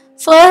 Again,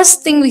 first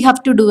thing we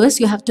have to do is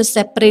you have to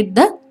separate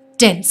the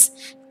tense.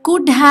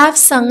 Could have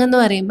sung എന്ന്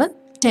പറയുമ്പോൾ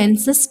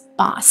tense is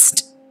past.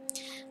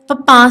 അപ്പോൾ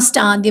past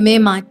ആദ്യമേ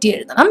മാറ്റി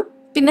എഴുതണം.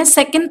 പിന്നെ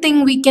second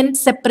thing we can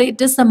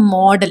separate is A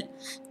model.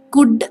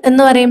 Could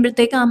എന്ന്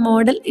പറയുമ്പോഴത്തേക്ക് ആ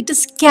model it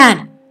is can.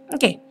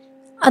 Okay,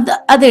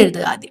 അത്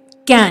എഴുതുക ആദ്യം.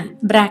 ക്യാൻ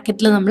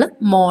ബ്രാക്കറ്റിൽ നമ്മൾ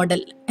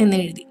മോഡൽ എന്ന്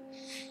എഴുതി.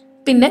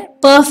 പിന്നെ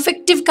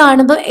പെർഫെക്റ്റീവ്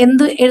കാണുമ്പോൾ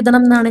എന്ത്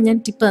എഴുതണം എന്നാണ് ഞാൻ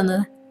ടിപ്പ്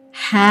തന്നത്?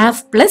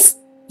 Have plus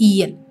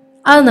en.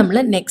 അത് നമ്മൾ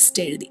നെക്സ്റ്റ്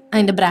എഴുതി.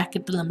 അതിൻ്റെ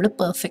ബ്രാക്കറ്റിൽ നമ്മൾ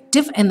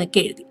പെർഫെക്റ്റീവ് എന്നൊക്കെ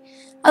എഴുതി.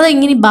 അത്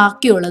ഇങ്ങനെ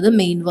ബാക്കിയുള്ളത്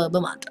മെയിൻ വേർബ്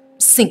മാത്രം.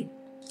 സിങ്.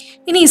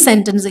 ഇനി ഈ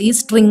സെൻറ്റൻസ്, ഈ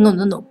സ്ട്രിങ്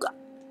ഒന്ന് നോക്കുക.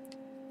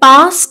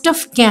 Past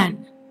of can,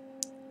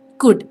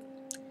 could.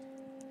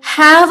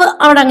 Have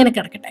അവിടെ അങ്ങനെ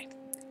കിടക്കട്ടെ.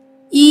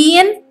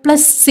 en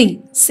plus Singh,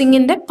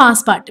 സിങ്ങിൻ്റെ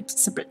past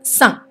participle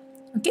some.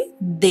 Okay,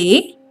 they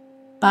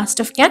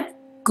past of can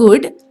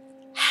could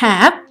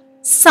have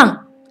some.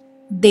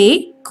 They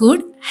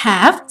could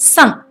have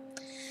some.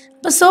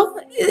 അപ്പോൾ സോ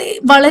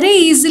വളരെ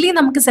ഈസിലി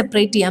നമുക്ക്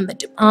സെപ്പറേറ്റ് ചെയ്യാൻ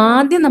പറ്റും.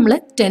 ആദ്യം നമ്മൾ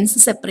ടെൻസ്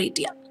സെപ്പറേറ്റ്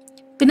ചെയ്യാം,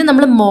 പിന്നെ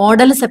നമ്മൾ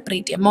മോഡൽ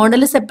സെപ്പറേറ്റ് ചെയ്യാം.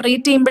 മോഡൽ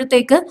സെപ്പറേറ്റ്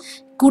ചെയ്യുമ്പോഴത്തേക്ക്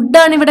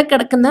കുഡാണ് ഇവിടെ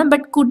കിടക്കുന്നത്,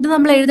 ബട്ട് കുഡ്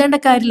നമ്മൾ എഴുതേണ്ട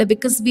കാര്യമില്ല,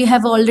 because we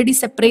have already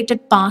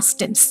separated past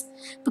tense.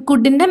 ഇപ്പോൾ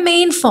കുഡിൻ്റെ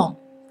മെയിൻ ഫോം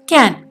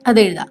ക്യാൻ, അത്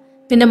എഴുതാം.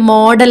 പിന്നെ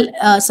മോഡൽ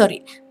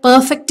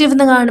പെർഫെക്റ്റീവ്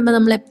എന്ന് കാണുമ്പോൾ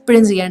നമ്മൾ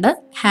എപ്പോഴും ചെയ്യേണ്ടത്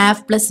ഹാവ്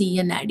പ്ലസ്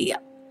en ആഡ്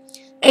ചെയ്യാം.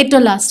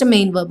 ഏറ്റവും ലാസ്റ്റ്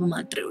മെയിൻ വേർബ്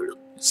മാത്രമേ ഉള്ളൂ.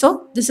 So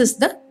this is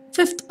the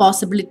fifth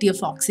possibility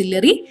of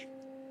auxiliary,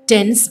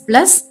 tense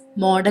plus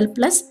model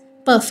plus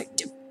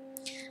perfective.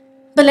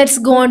 But let's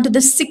go on to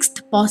the sixth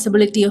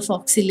possibility of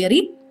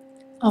auxiliary.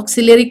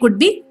 Auxiliary could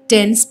be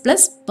tense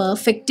plus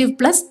perfective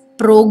plus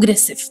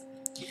progressive.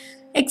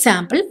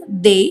 Example,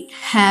 they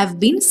have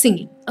been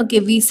singing.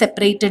 Okay, we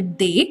separated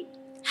they.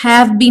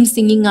 Have been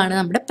singing ആണ്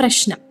നമ്മുടെ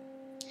പ്രശ്നം.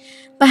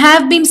 അപ്പോൾ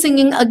have been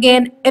singing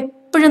again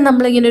എപ്പോഴും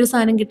നമ്മൾ ഇങ്ങനെ ഒരു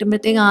സാധനം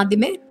കിട്ടുമ്പോഴത്തേക്ക്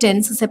ആദ്യമേ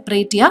ടെൻസ്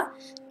സെപ്പറേറ്റ് ചെയ്യുക.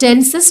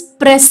 Tense is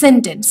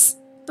present tense.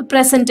 ഇപ്പോൾ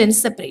പ്രസന്റ് ടെൻസ്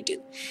സെപ്പറേറ്റ്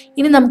ചെയ്തു.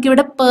 ഇനി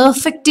നമുക്കിവിടെ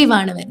പെർഫെക്റ്റീവ്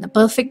ആണ് വരുന്നത്.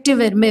 പെർഫെക്റ്റീവ്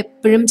വരുമ്പോൾ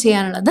എപ്പോഴും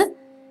ചെയ്യാനുള്ളത്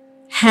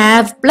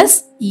ഹാവ് പ്ലസ്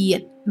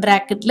en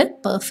ബ്രാക്കറ്റിൽ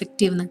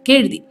പെർഫെക്റ്റീവ് എന്നൊക്കെ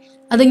എഴുതി.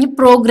 അത് കഴിഞ്ഞ്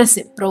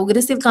പ്രോഗ്രസീവ്.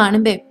 പ്രോഗ്രസീവ്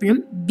കാണുമ്പോൾ എപ്പോഴും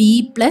ബി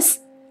പ്ലസ്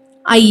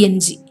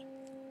ing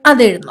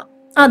അത് എഴുതണം.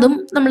 അതും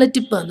നമ്മൾ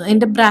ടിപ്പ് തന്നു.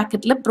 അതിൻ്റെ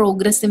ബ്രാക്കറ്റിൽ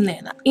പ്രോഗ്രസീവ് എന്ന്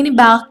എഴുതാം. ഇനി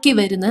ബാക്കി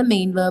വരുന്നത്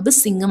മെയിൻ വേർബ്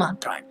സിങ്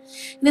മാത്രമാണ്.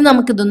 ഇനി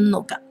നമുക്കിതൊന്ന്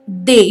നോക്കാം.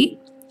 ദേ,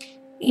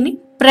 ഇനി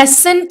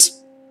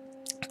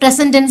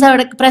പ്രസന്റ് ടെൻസ്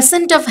അവിടെ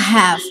present of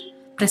have.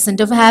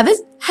 Present of have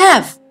is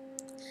have.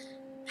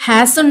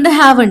 Has ഉണ്ട്,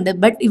 ഹാവ് ഉണ്ട്,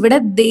 ബട്ട് ഇവിടെ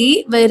ദേ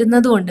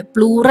വരുന്നത് കൊണ്ട്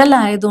പ്ലൂറൽ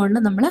ആയതുകൊണ്ട്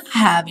നമ്മൾ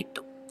ഹാവ്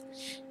ഇട്ടു.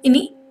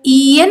 ഇനി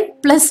en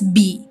plus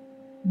B,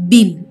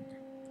 bin.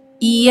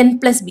 en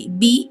plus B,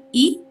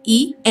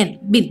 BEEN,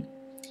 bin.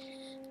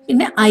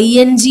 പിന്നെ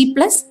ing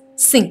പ്ലസ്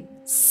സിങ്,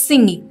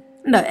 സിംഗിങ്.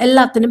 ഉണ്ടോ?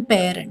 എല്ലാത്തിനും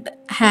പേരുണ്ട്.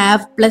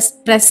 Have plus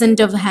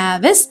present of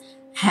have is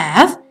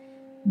have.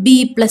 B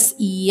plus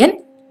en,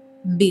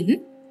 bin.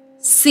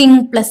 Sing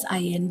plus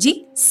ing,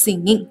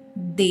 singing.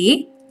 They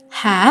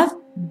have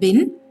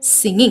been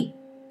singing.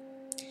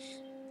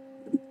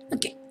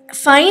 Okay.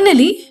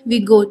 Finally, we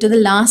go to the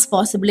last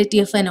possibility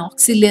of an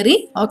auxiliary.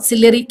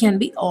 Auxiliary can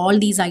be all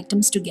these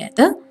items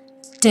together.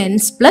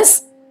 Tense plus,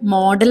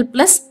 model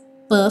plus,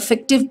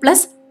 perfective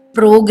plus,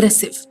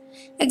 progressive.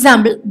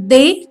 Example,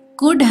 they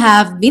could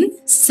have been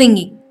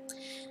singing.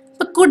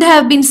 അപ്പോൾ could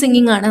have been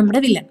singing ആണ്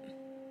നമ്മുടെ villain.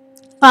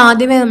 അപ്പോൾ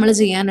ആദ്യമേ നമ്മൾ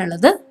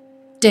ചെയ്യാനുള്ളത്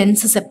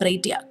tense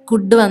separate ചെയ്യുക.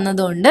 Could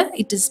വന്നതുകൊണ്ട്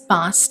it is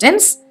past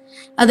tense.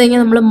 അത് കഴിഞ്ഞ്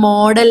നമ്മൾ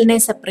മോഡലിനെ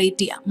സെപ്പറേറ്റ്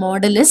ചെയ്യുക.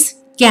 Model is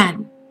can.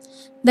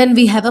 Then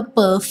we have A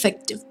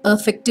perfective.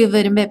 Perfective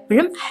വരുമ്പോൾ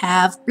എപ്പോഴും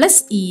have plus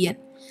en.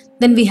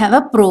 Then we have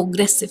A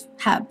progressive.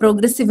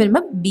 Progressive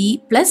വരുമ്പോൾ B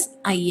plus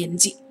ing.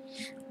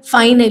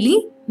 Finally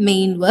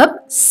main verb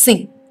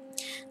Singh.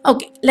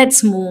 Okay,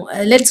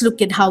 let's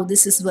look at how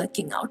this is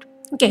working out.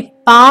 Okay,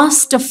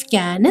 past of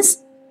can is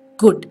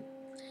good.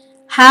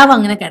 Have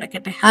അങ്ങനെ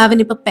കിടക്കട്ടെ.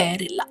 ഹാവിന് ഇപ്പോൾ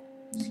പേരില്ല.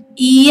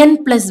 en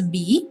plus b,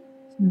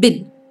 bin.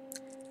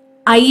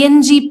 ing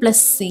plus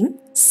sing,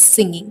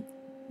 singing.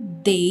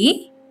 They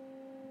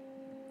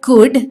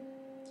could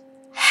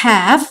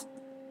have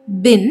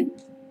been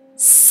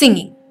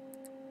singing.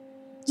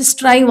 Just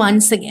try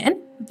once again.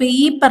 അപ്പോൾ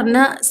ഈ പറഞ്ഞ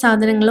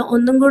സാധനങ്ങൾ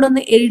ഒന്നും കൂടെ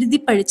ഒന്ന് എഴുതി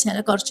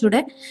പഠിച്ചാൽ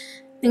കുറച്ചുകൂടെ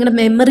നിങ്ങളുടെ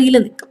മെമ്മറിയിൽ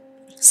നിൽക്കും.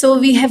 So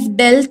we have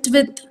dealt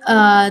with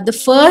the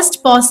first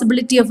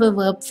possibility of a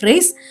verb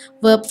phrase.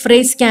 Verb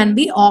phrase can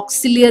be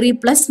auxiliary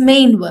plus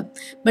main verb.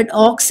 But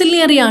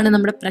auxiliary ആണ്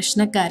നമ്മുടെ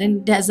പ്രശ്നക്കാരൻ.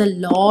 It has a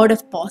lot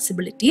of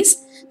possibilities.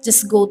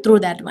 Just go through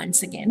that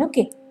once again.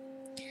 Okay.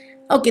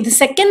 Okay, the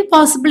second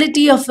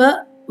possibility of a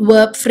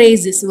verb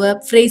phrase is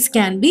verb phrase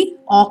can be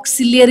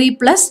auxiliary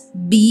plus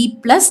be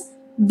plus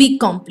be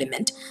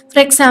complement. For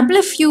example,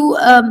 if you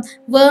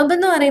verb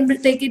എന്ന്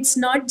പറയുമ്പോഴത്തേക്ക് it's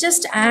not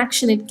just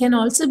action, it can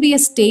also be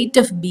a state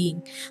of being.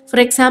 For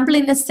example,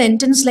 in a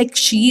sentence like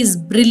she is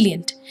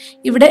brilliant,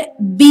 ഇവിടെ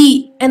be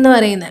എന്ന്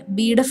പറയുന്നത്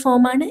ബിയുടെ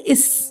ഫോമാണ്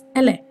is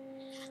അല്ലേ?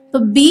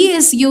 അപ്പോൾ be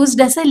is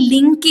used as a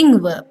linking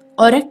verb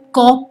or a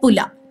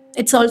copula.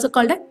 It's also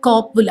called a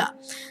copula.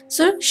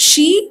 So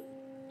she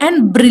and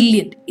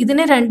brilliant,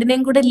 ഇതിനെ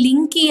രണ്ടിനെയും കൂടെ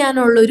ലിങ്ക്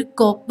ചെയ്യാനുള്ള ഒരു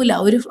കോപ്പുല,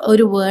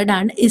 ഒരു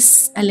വേർഡാണ് is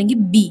അല്ലെങ്കിൽ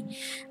be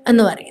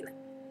എന്ന് പറയുന്നത്.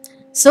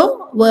 So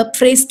verb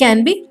phrase can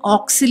be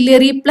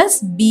auxiliary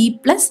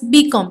plus be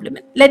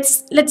complement.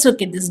 Let's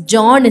look at this.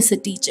 John is a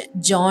teacher.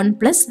 John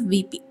plus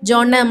VP.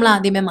 John നമ്മൾ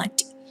ആദ്യമേ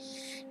മാറ്റി.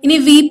 ഇനി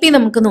VP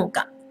നമുക്ക്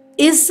നോക്കാം.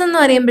 is എന്ന്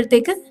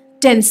പറയുമ്പോഴത്തേക്ക്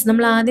ടെൻസ്,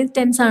 നമ്മൾ ആദ്യം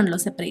ടെൻസ് ആണല്ലോ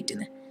സെപ്പറേറ്റ്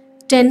ചെയ്യുന്നത്.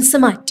 ടെൻസ്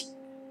മാറ്റി.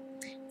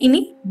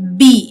 ഇനി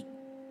ബി,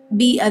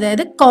 ബി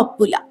അതായത്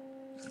കോപ്പുല.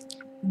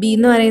 ബി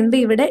എന്ന് പറയുന്നത്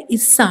ഇവിടെ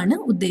ഇസ് ആണ്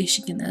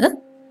ഉദ്ദേശിക്കുന്നത്.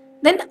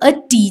 Then A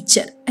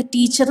teacher, A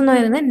teacher എന്ന്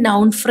പറയുന്നത്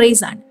നൗൺ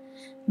ഫ്രേസ് ആണ്.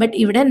 ബട്ട്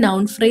ഇവിടെ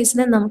നൗൺ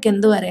ഫ്രേസിനെ നമുക്ക്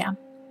എന്ത് പറയാം?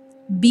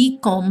 ബി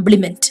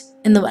കോംപ്ലിമെന്റ്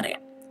എന്ന്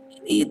പറയാം.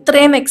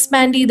 ഇത്രയും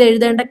എക്സ്പാൻഡ് ചെയ്ത്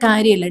എഴുതേണ്ട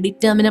കാര്യമില്ല.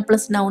 ഡിറ്റർമിനർ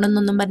പ്ലസ് നൗൺ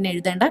എന്നൊന്നും പറഞ്ഞ്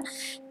എഴുതേണ്ട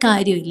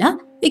കാര്യമില്ല.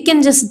 വി ക്യാൻ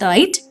ജസ്റ്റ്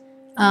റൈറ്റ്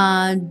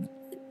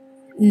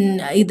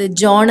ഇത്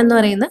ജോൺ എന്ന്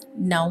പറയുന്ന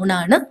നൗൺ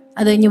ആണ്.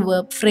 അത് കഴിഞ്ഞ്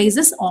വേർബ്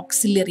ഫ്രേസസ്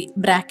ഓക്സിലറി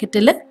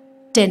ബ്രാക്കറ്റിൽ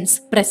tense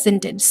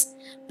present tense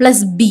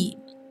plus B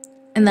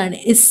എന്താണ്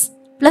is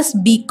plus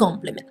B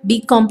complement. B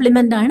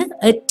complement ആണ്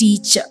എ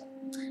ടീച്ചർ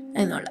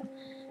എന്നുള്ളത്.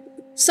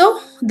 So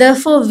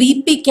therefore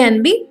VP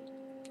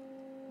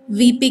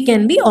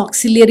can be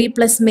auxiliary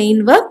plus main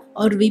verb,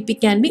 or VP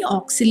can be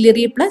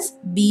auxiliary plus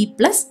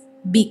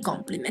B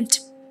complement.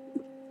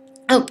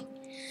 Okay.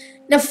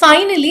 Now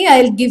finally,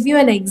 I'll give you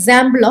an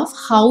example of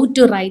how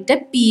to write a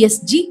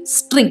PSG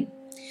string.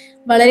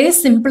 വളരെ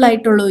simple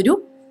ആയിട്ടുള്ള ഒരു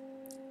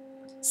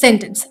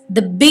sentence.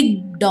 The big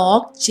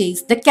dog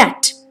chased the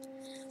cat.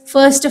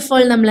 First of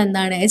all, നമ്മൾ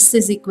എന്താണ്? S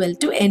is equal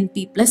to NP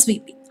plus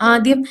VP.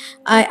 ആദ്യം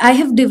I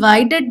have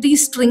divided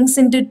these strings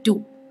into two.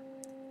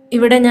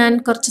 ഇവിടെ ഞാൻ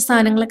കുറച്ച്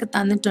സാധനങ്ങളൊക്കെ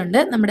തന്നിട്ടുണ്ട്.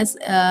 നമ്മുടെ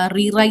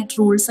റീറൈറ്റ്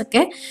റൂൾസ്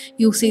ഒക്കെ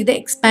യൂസ് ചെയ്ത്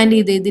എക്സ്പാൻഡ്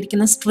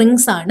ചെയ്തിരിക്കുന്ന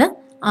സ്ട്രിങ്സ് ആണ്.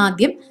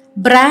 ആദ്യം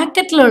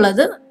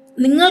ബ്രാക്കറ്റിലുള്ളത്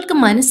നിങ്ങൾക്ക്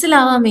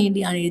മനസ്സിലാവാൻ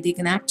വേണ്ടിയാണ്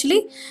എഴുതിയിരിക്കുന്നത്. Actually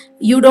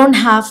you don't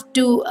have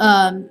to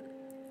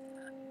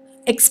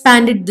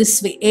expand it this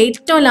way.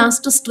 ഏറ്റവും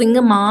ലാസ്റ്റ്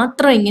സ്ട്രിങ്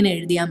മാത്രം ഇങ്ങനെ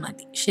എഴുതിയാൽ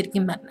മതി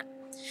ശരിക്കും പറഞ്ഞാൽ.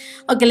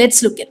 Okay,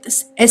 let's look at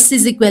this. S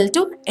is equal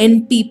to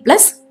NP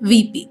plus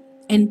VP.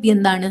 NP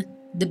എന്താണ്?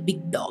 The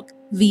big dog.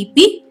 VP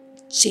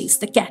chase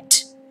the cat.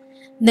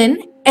 Then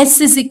S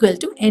is equal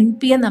to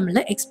NP നമ്മൾ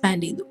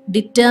expand ചെയ്തു.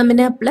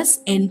 Determiner plus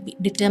NP.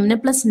 Determiner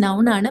plus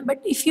noun ആണ്.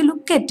 But if you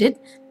look at it,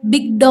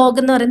 big dog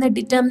എന്ന് പറയുന്ന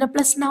determiner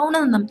plus noun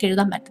എന്ന് നമുക്ക്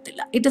എഴുതാൻ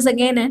പറ്റത്തില്ല. It is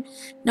again A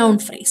noun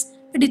phrase.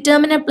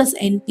 Determiner plus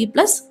NP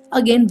plus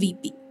again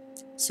VP.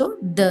 So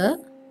the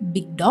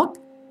big dog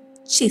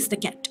chase the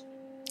cat.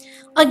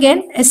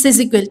 Again S is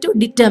equal to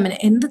determiner.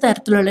 എന്ത്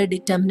തരത്തിലുള്ള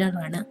determiner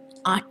ആണ്?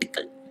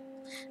 Article.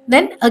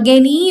 Then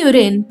again ഈ ഒരു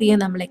NP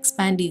നമ്മൾ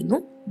എക്സ്പാൻഡ് ചെയ്യുന്നു.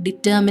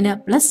 Determiner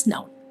plus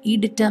noun. ഈ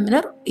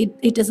determiner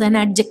it is an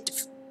adjective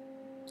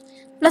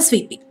plus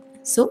VP.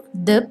 So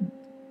the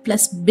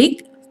plus big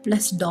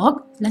plus dog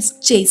plus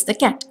chase the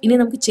cat. ഇനി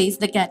നമുക്ക് chase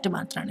the cat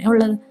മാത്രമാണ്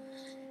ഉള്ളത്.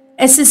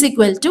 S is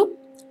equal to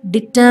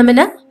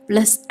determiner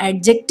plus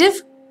adjective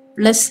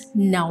plus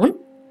noun.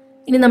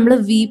 ഇനി നമ്മൾ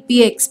VP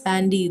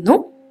expand ചെയ്യുന്നു.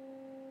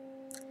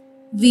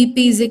 VP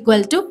is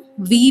equal to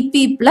VP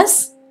plus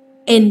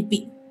NP.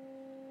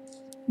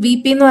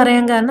 VP എന്ന്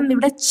പറയാൻ കാരണം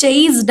ഇവിടെ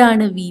chased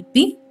ആണ് VP.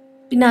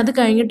 പിന്നെ അത്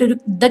കഴിഞ്ഞിട്ടൊരു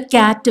ദ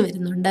ക്യാറ്റ്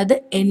വരുന്നുണ്ട്. അത്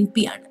NP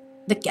ആണ്,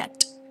 the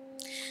cat.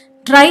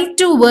 Try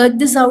to work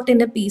this out in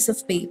A piece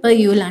of paper.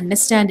 You will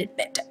understand it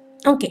better.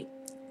 Okay,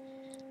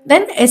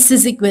 then S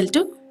is equal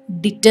to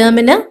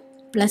determiner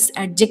plus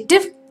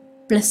adjective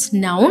plus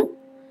noun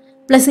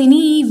plus ഇനി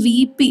ഈ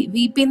VP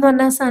എന്ന്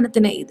പറഞ്ഞ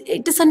സാധനത്തിന്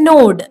it is A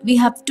node. We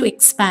have to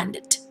expand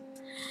it.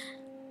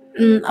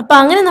 അപ്പം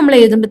അങ്ങനെ നമ്മൾ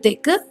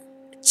എഴുതുമ്പോഴത്തേക്ക്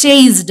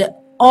chased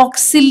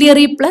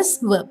auxiliary plus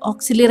verb.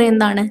 Auxiliary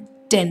എന്താണ്?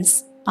 Tense,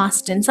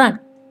 past tense ആണ്.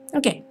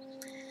 ഓക്കെ,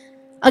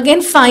 അഗൈൻ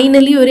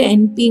ഫൈനലി ഒരു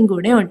NPയും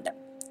കൂടെ ഉണ്ട്.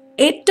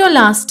 ഏറ്റവും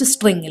last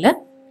സ്ട്രിങ്ങിൽ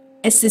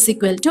S is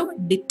equal to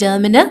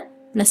determiner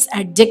plus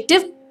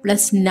adjective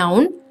plus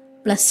noun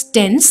plus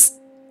tense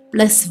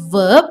plus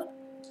verb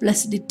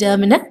plus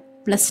determiner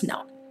plus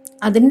noun.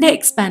 അതിൻ്റെ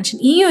എക്സ്പാൻഷൻ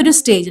ഈ ഒരു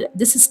സ്റ്റേജിൽ,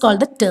 this is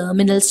called the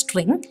terminal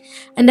string.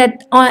 And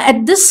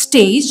at this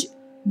stage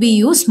we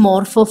use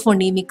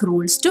morphophonemic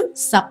rules to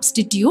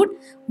substitute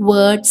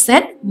words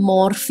and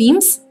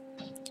morphemes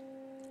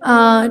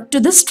to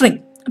the string.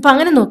 അപ്പോൾ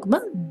അങ്ങനെ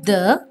നോക്കുമ്പോൾ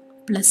the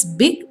plus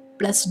big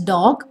plus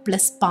dog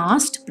plus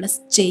past plus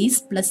chase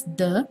plus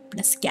the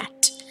plus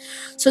cat.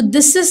 So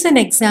this is an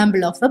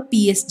example of a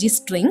PSG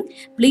string.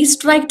 Please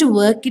try to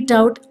work it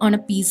out on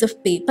a piece of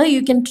paper.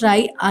 You can try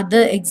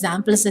other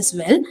examples as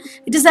well.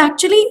 It is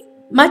actually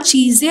much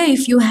easier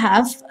if you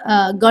have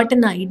got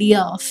an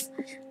idea of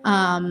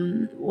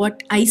what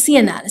IC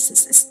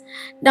analysis is.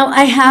 Now,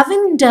 I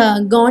haven't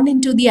gone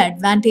into the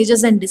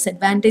advantages and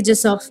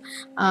disadvantages of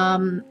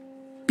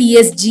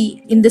PSG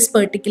in this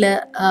particular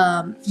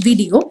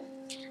video,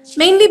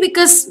 mainly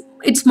because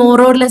it's more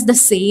or less the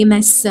same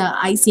as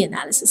IC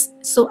analysis.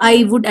 So I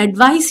would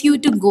advise you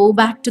to go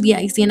back to the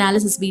IC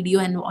analysis video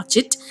and watch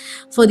it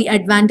for the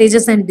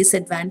advantages and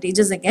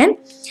disadvantages again.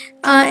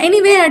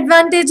 Anyway,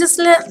 advantages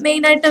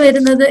main aayittu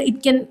varunathu, it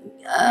can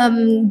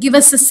give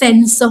us a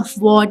sense of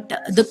what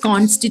the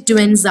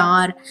constituents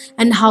are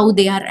and how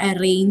they are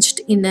arranged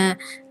in a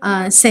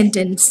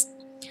sentence.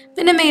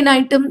 പിന്നെ main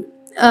ആയിട്ടും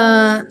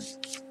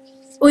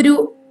ഒരു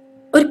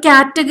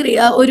category,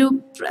 ഒരു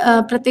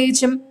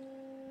പ്രത്യേകിച്ചും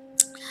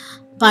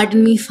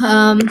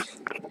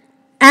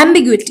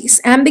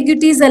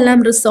ആംബിഗ്വിറ്റീസ് എല്ലാം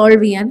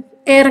resolve ചെയ്യാൻ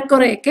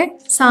ഏറെക്കുറെയൊക്കെ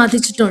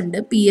സാധിച്ചിട്ടുണ്ട്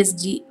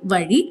PSG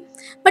വഴി.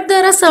 But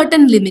there are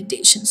certain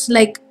limitations.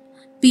 Like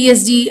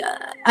PSG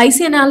IC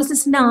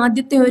അനാലിസിസിൻ്റെ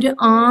ആദ്യത്തെ ഒരു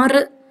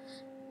 6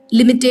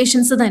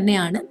 ലിമിറ്റേഷൻസ്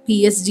തന്നെയാണ് പി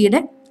എസ്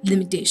ജിയുടെ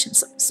limitations.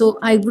 So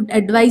I would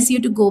advise you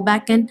to go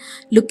back and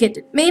look at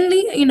it.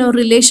 Mainly,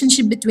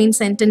 relationship between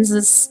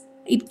sentences,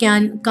 it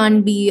can't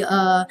be,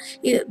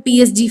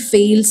 PSG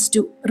fails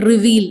to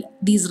reveal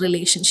these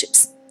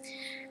relationships.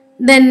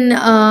 Then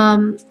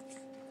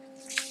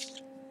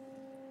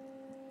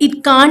it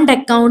can't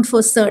account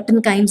for certain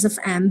kinds of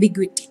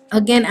ambiguity.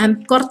 Again,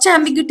 കുറച്ച്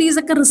ambiguities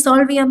ഒക്കെ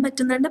resolve ചെയ്യാൻ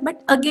പറ്റുന്നുണ്ട്, but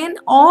again,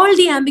 all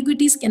the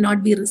ambiguities cannot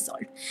be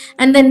resolved.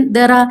 And then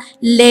there are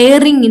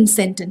layering in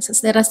sentences.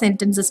 There are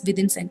sentences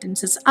within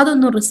sentences.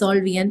 അതൊന്നും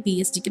resolve ചെയ്യാൻ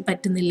PSG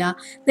പറ്റുന്നില്ല.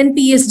 Then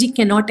PSG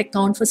cannot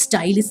account for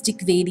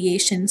stylistic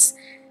variations.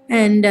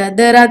 And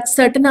there are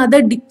certain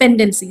other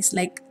dependencies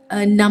like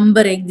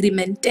number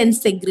agreement,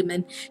 tense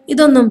agreement.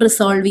 ഇതൊന്നും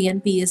resolve ചെയ്യാൻ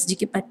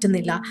PSG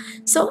പറ്റുന്നില്ല.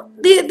 So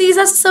these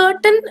are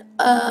certain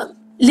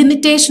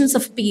limitations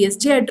of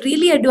PSG. I'd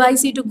really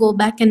advise you to go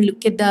back and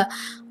look at the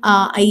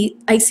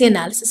IC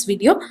analysis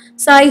video.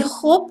 So I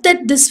hope that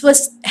this was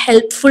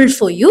helpful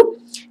for you,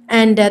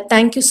 and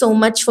thank you so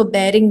much for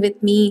bearing with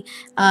me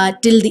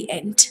till the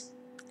end,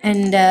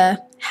 and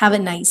have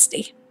a nice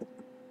day.